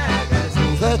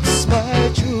 that's my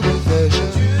true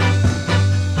confession.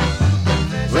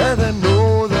 Let them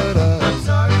know that I'm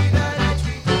sorry that I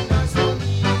treated her so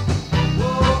mean.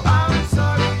 Oh, I'm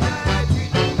sorry that I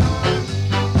treated her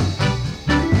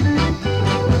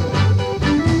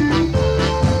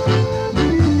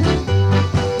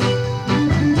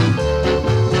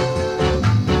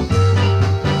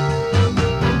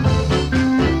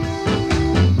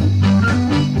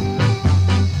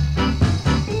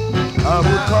I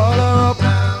would call her up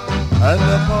and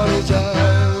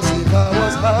apologize if I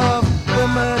was half the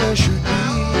man I should be.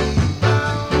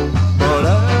 But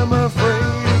I'm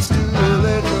afraid it's too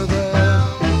late for that,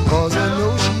 'cause I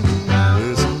know she won't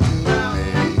listen to me.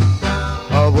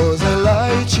 I was a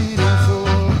lie, cheating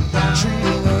fool,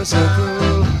 treating her so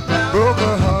cruel, broke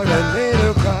her heart and made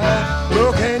her cry,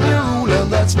 broke any rule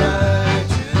and that's right.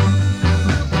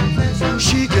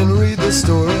 She can read the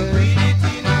story,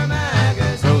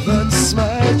 that's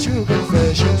my true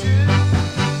confession.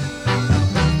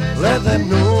 Let them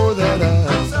know that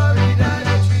I'm sorry that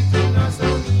I treated her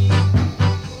so mean.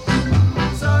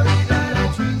 I'm sorry that I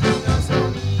treated her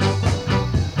so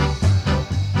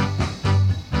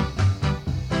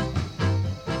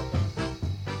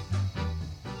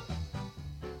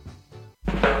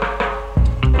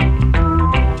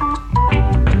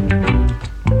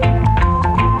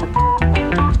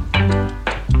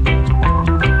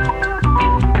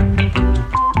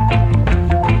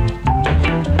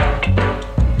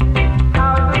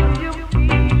How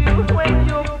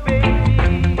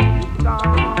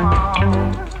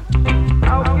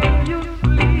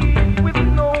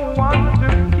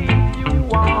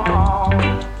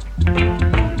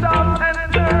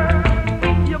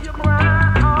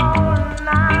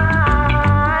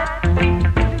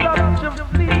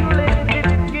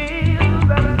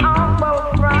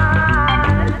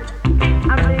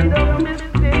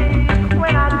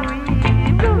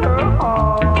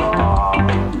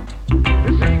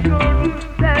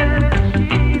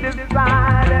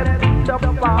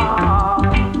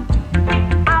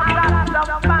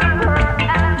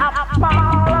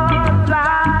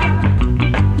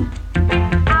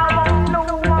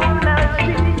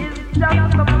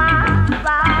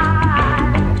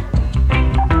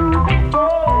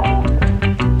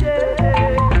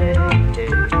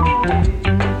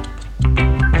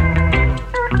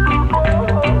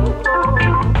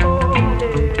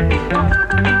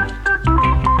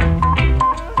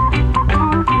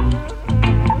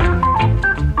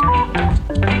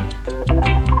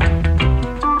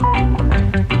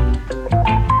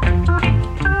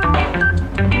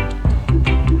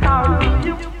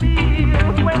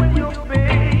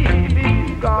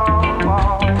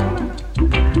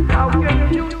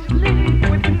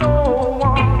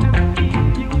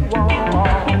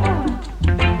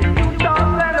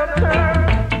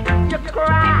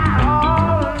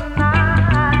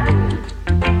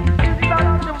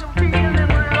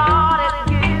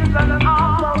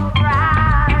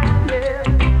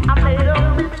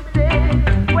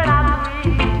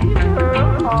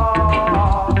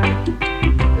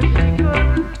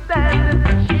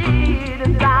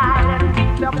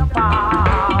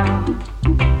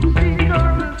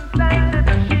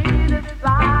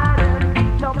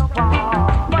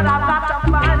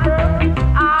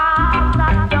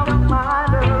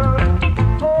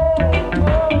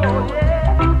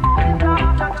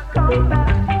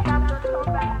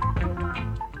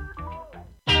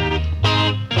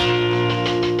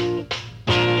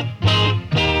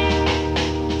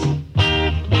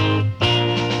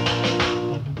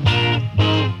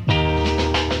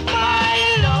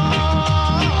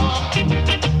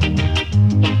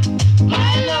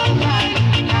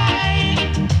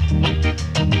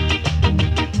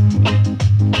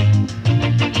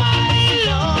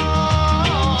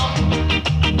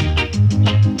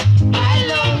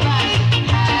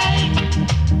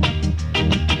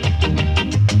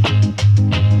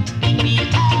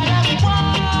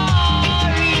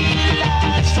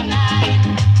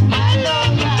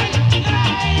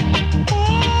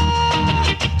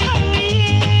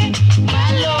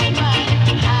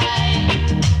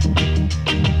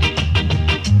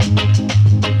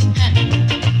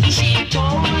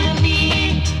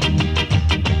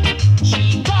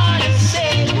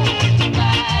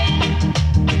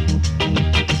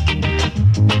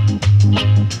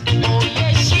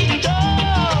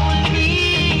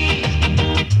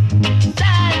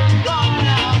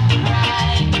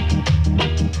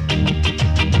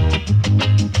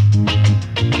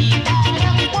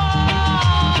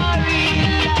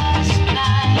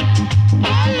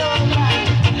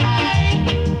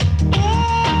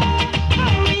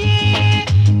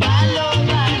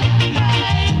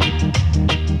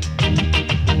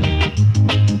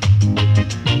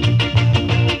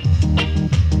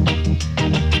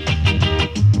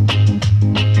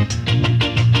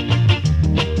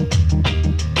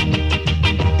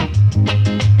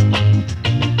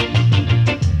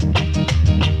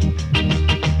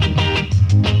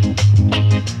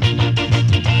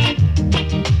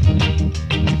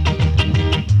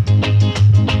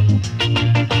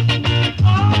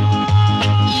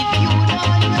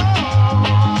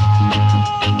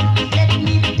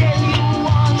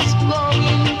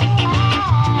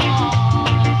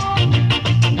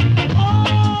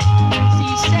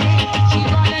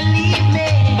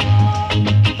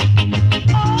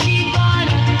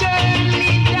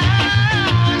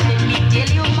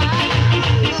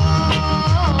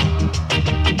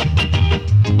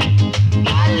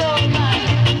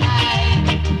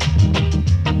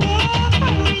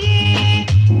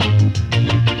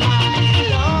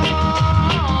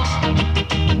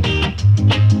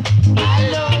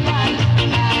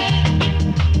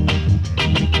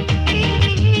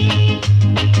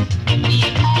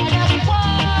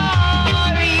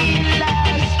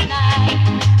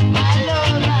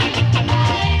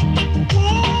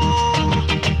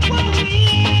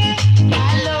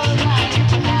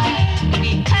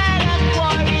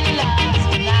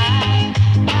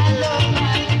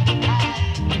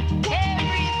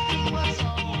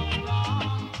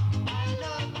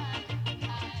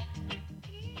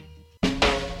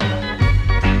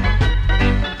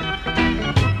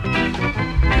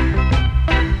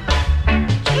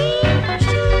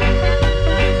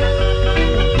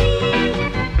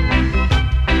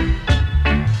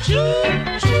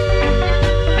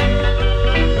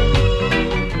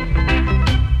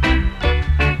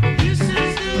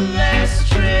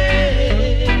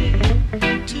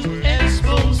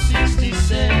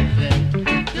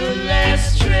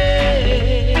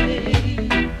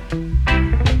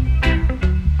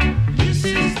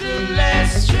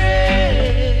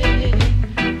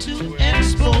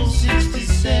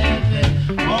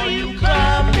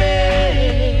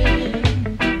coming?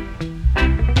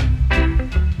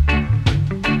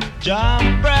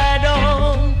 Jump right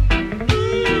on.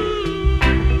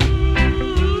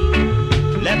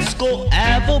 Let's go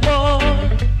have a ball.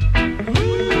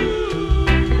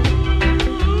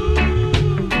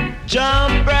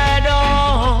 Jump right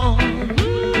on.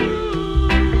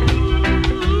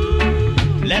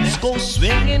 Let's go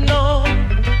swinging on.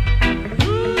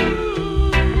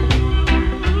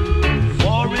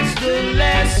 For it's the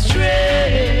last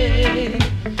train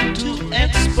to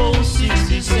Expo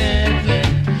 67.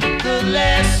 The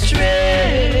last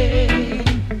train.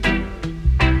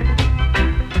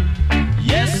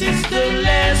 Yes, it's the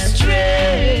last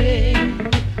train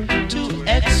to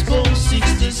Expo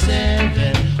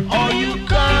 67. Are you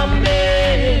coming?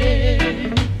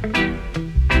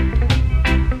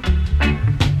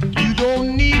 You don't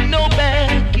need no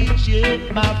baggage yet,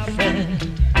 my friend.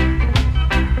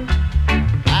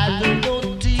 I don't know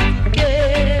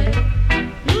ticket.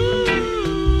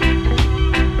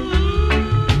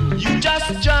 You just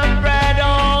jump right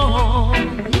on.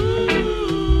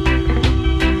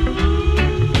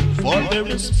 For there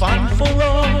is fun for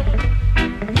all.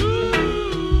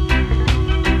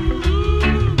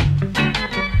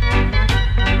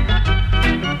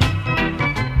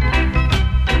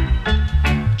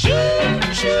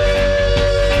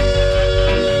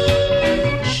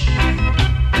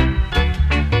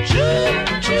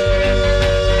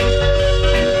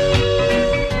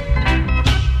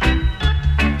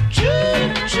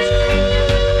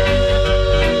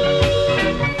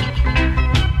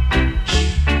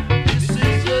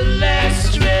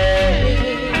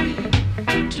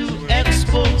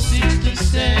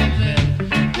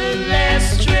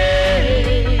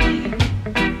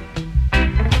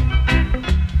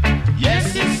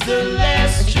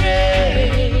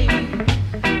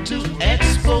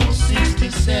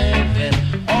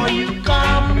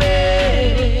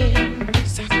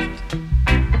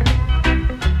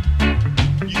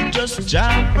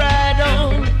 Jump right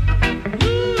on.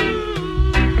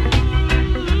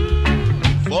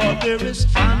 For there is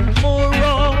fun for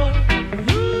all.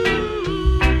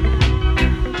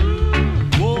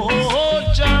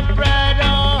 Whoa, jump right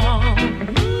on.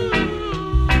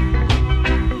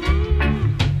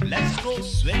 Let's go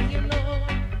swinging on.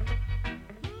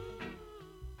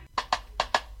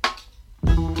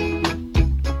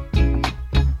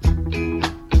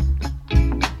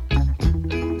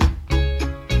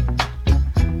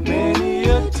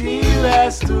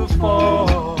 Has to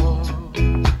fall,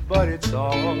 but it's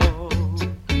all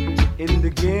in the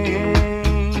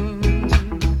game,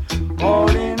 all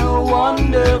in a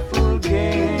wonderful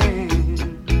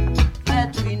game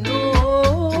that we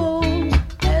know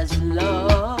as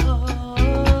love.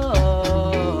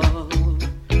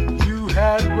 You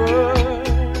had word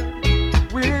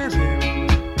with him,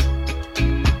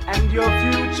 and your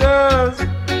future's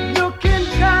looking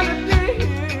kind of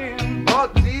dim,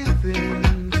 but these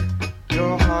things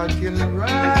your heart can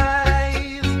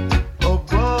rise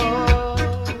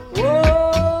above.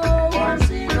 Whoa, once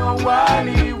in a while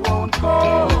he won't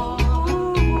call,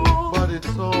 but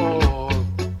it's all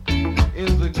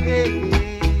in the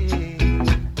game.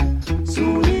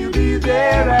 Soon he'll be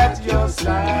there at your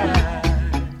side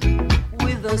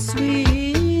with a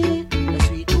sweet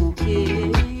bouquet.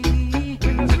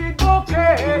 With a sweet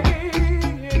bouquet.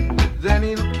 Then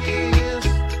he'll kiss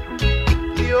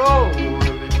your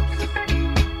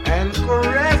and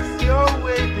caress your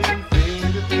waiting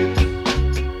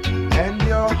fingertips, and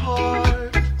your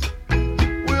heart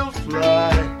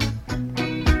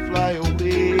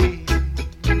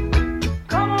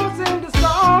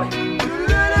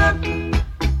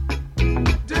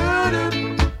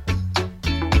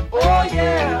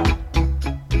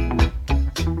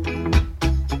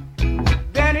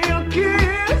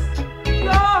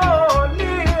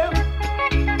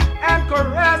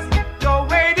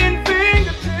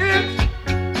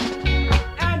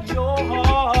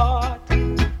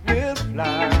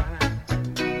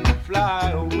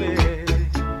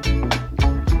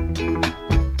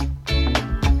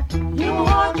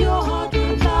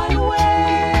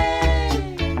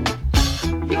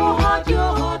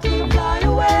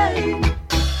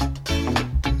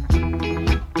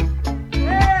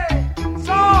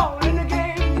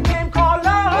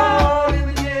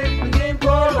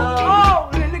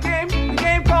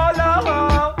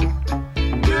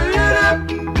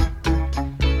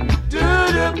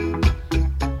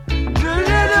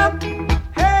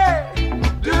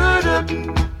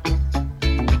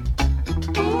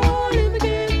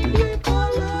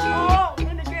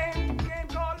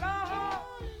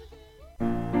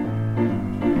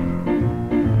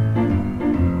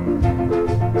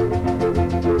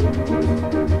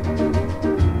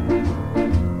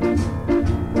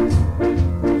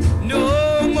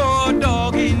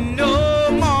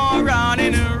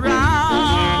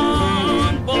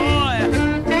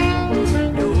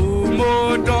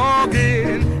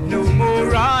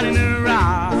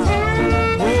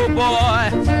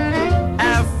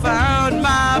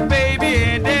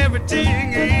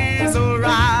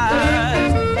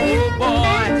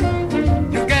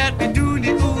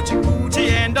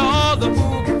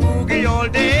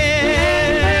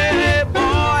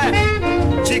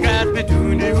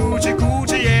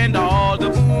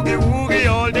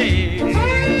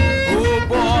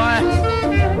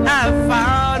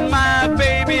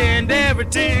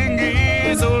everything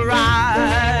is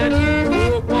alright.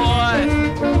 Oh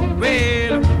boy,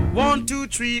 well, 1, 2,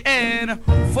 3 and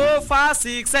 4, 5,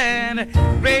 6 and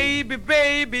baby,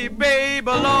 baby,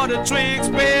 baby, Lord of tricks.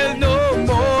 Well, no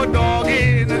more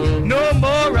dogging, no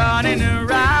more running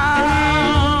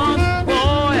around.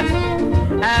 Boy,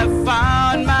 I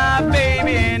found my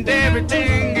baby and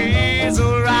everything is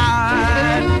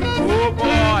alright. Oh boy,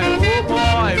 oh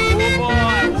boy, oh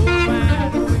boy, oh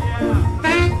man,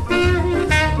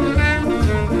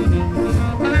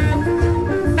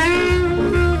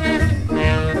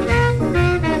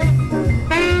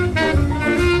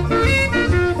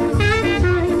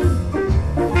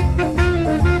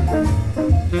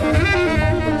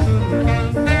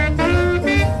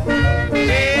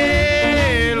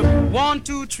 well, 1,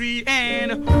 2, 3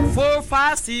 and 4,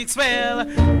 5, 6. Well,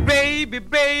 baby,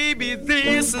 baby,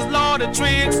 this is Lord of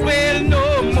Tricks. Well,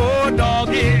 no more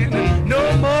dogging,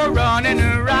 no more running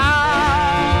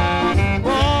around. Boy,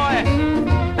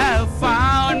 I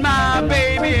found my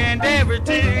baby and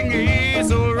everything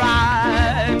is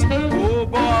alright. Oh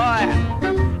boy,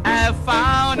 I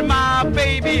found my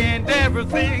baby and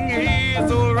everything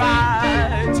is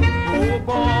alright. Oh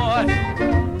boy,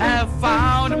 I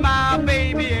found my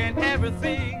baby and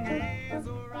everything is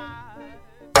alright.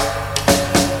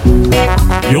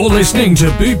 You're listening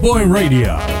to Boot Boy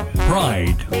Radio.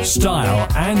 Pride, style,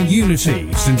 and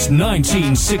unity since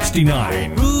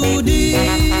 1969. Rudy,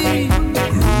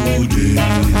 Rudy,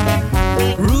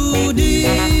 Rudy,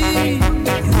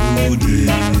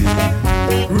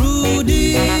 Rudy,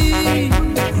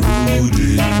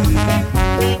 Rudy,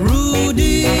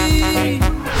 Rudy.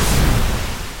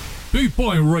 Boot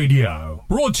Boy Radio,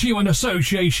 brought to you in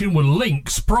association with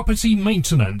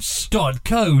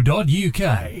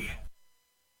linkspropertymaintenance.co.uk.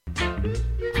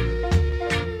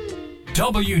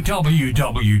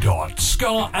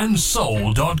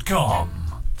 www.scarandsoul.com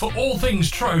for all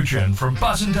things Trojan, from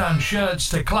button-down shirts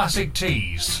to classic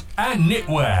tees and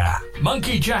knitwear,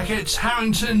 monkey jackets,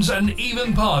 Harringtons and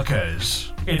even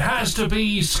Parkers. It has to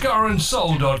be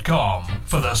scarandsoul.com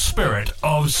for the spirit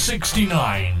of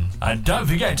 69. And don't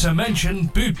forget to mention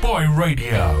Boot Boy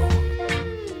Radio.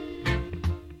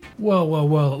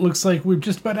 Well, it looks like we're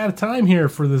just about out of time here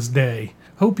for this day.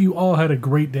 Hope you all had a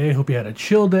great day. Hope you had a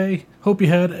chill day. Hope you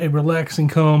had a relaxing,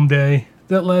 calm day.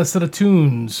 That last set of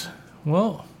tunes.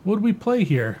 Well, what did we play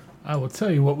here? I will tell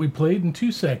you what we played in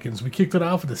 2 seconds. We kicked it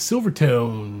off with the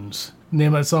Silvertones. The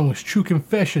name of that song was True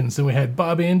Confessions. Then we had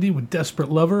Bob Andy with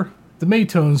Desperate Lover. The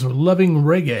Maytones were Loving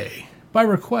Reggae. By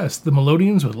request, the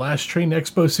Melodians with Last Train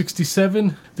Expo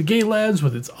 67. The Gay Lads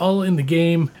with It's All in the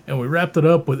Game. And we wrapped it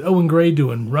up with Owen Gray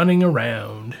doing Running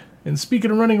Around. And speaking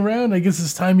of running around, I guess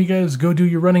it's time you guys go do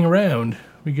your running around.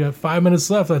 We got 5 minutes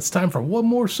left. That's time for one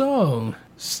more song.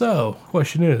 So,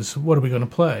 question is, what are we going to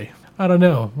play? I don't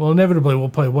know. Well, inevitably we'll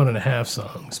play 1.5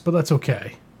 songs, but that's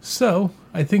okay. So,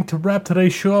 I think to wrap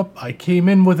today's show up, I came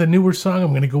in with a newer song. I'm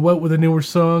going to go out with a newer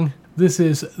song. This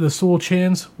is The Soul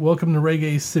Chants, Welcome to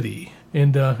Reggae City.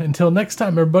 And until next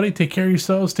time, everybody, take care of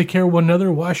yourselves, take care of one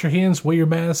another, wash your hands, wear your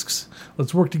masks.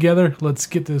 Let's work together. Let's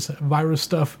get this virus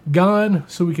stuff gone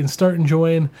so we can start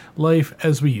enjoying life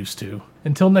as we used to.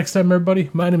 Until next time, everybody,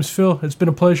 my name is Phil. It's been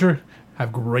a pleasure. Have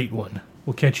a great one.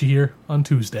 We'll catch you here on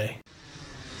Tuesday.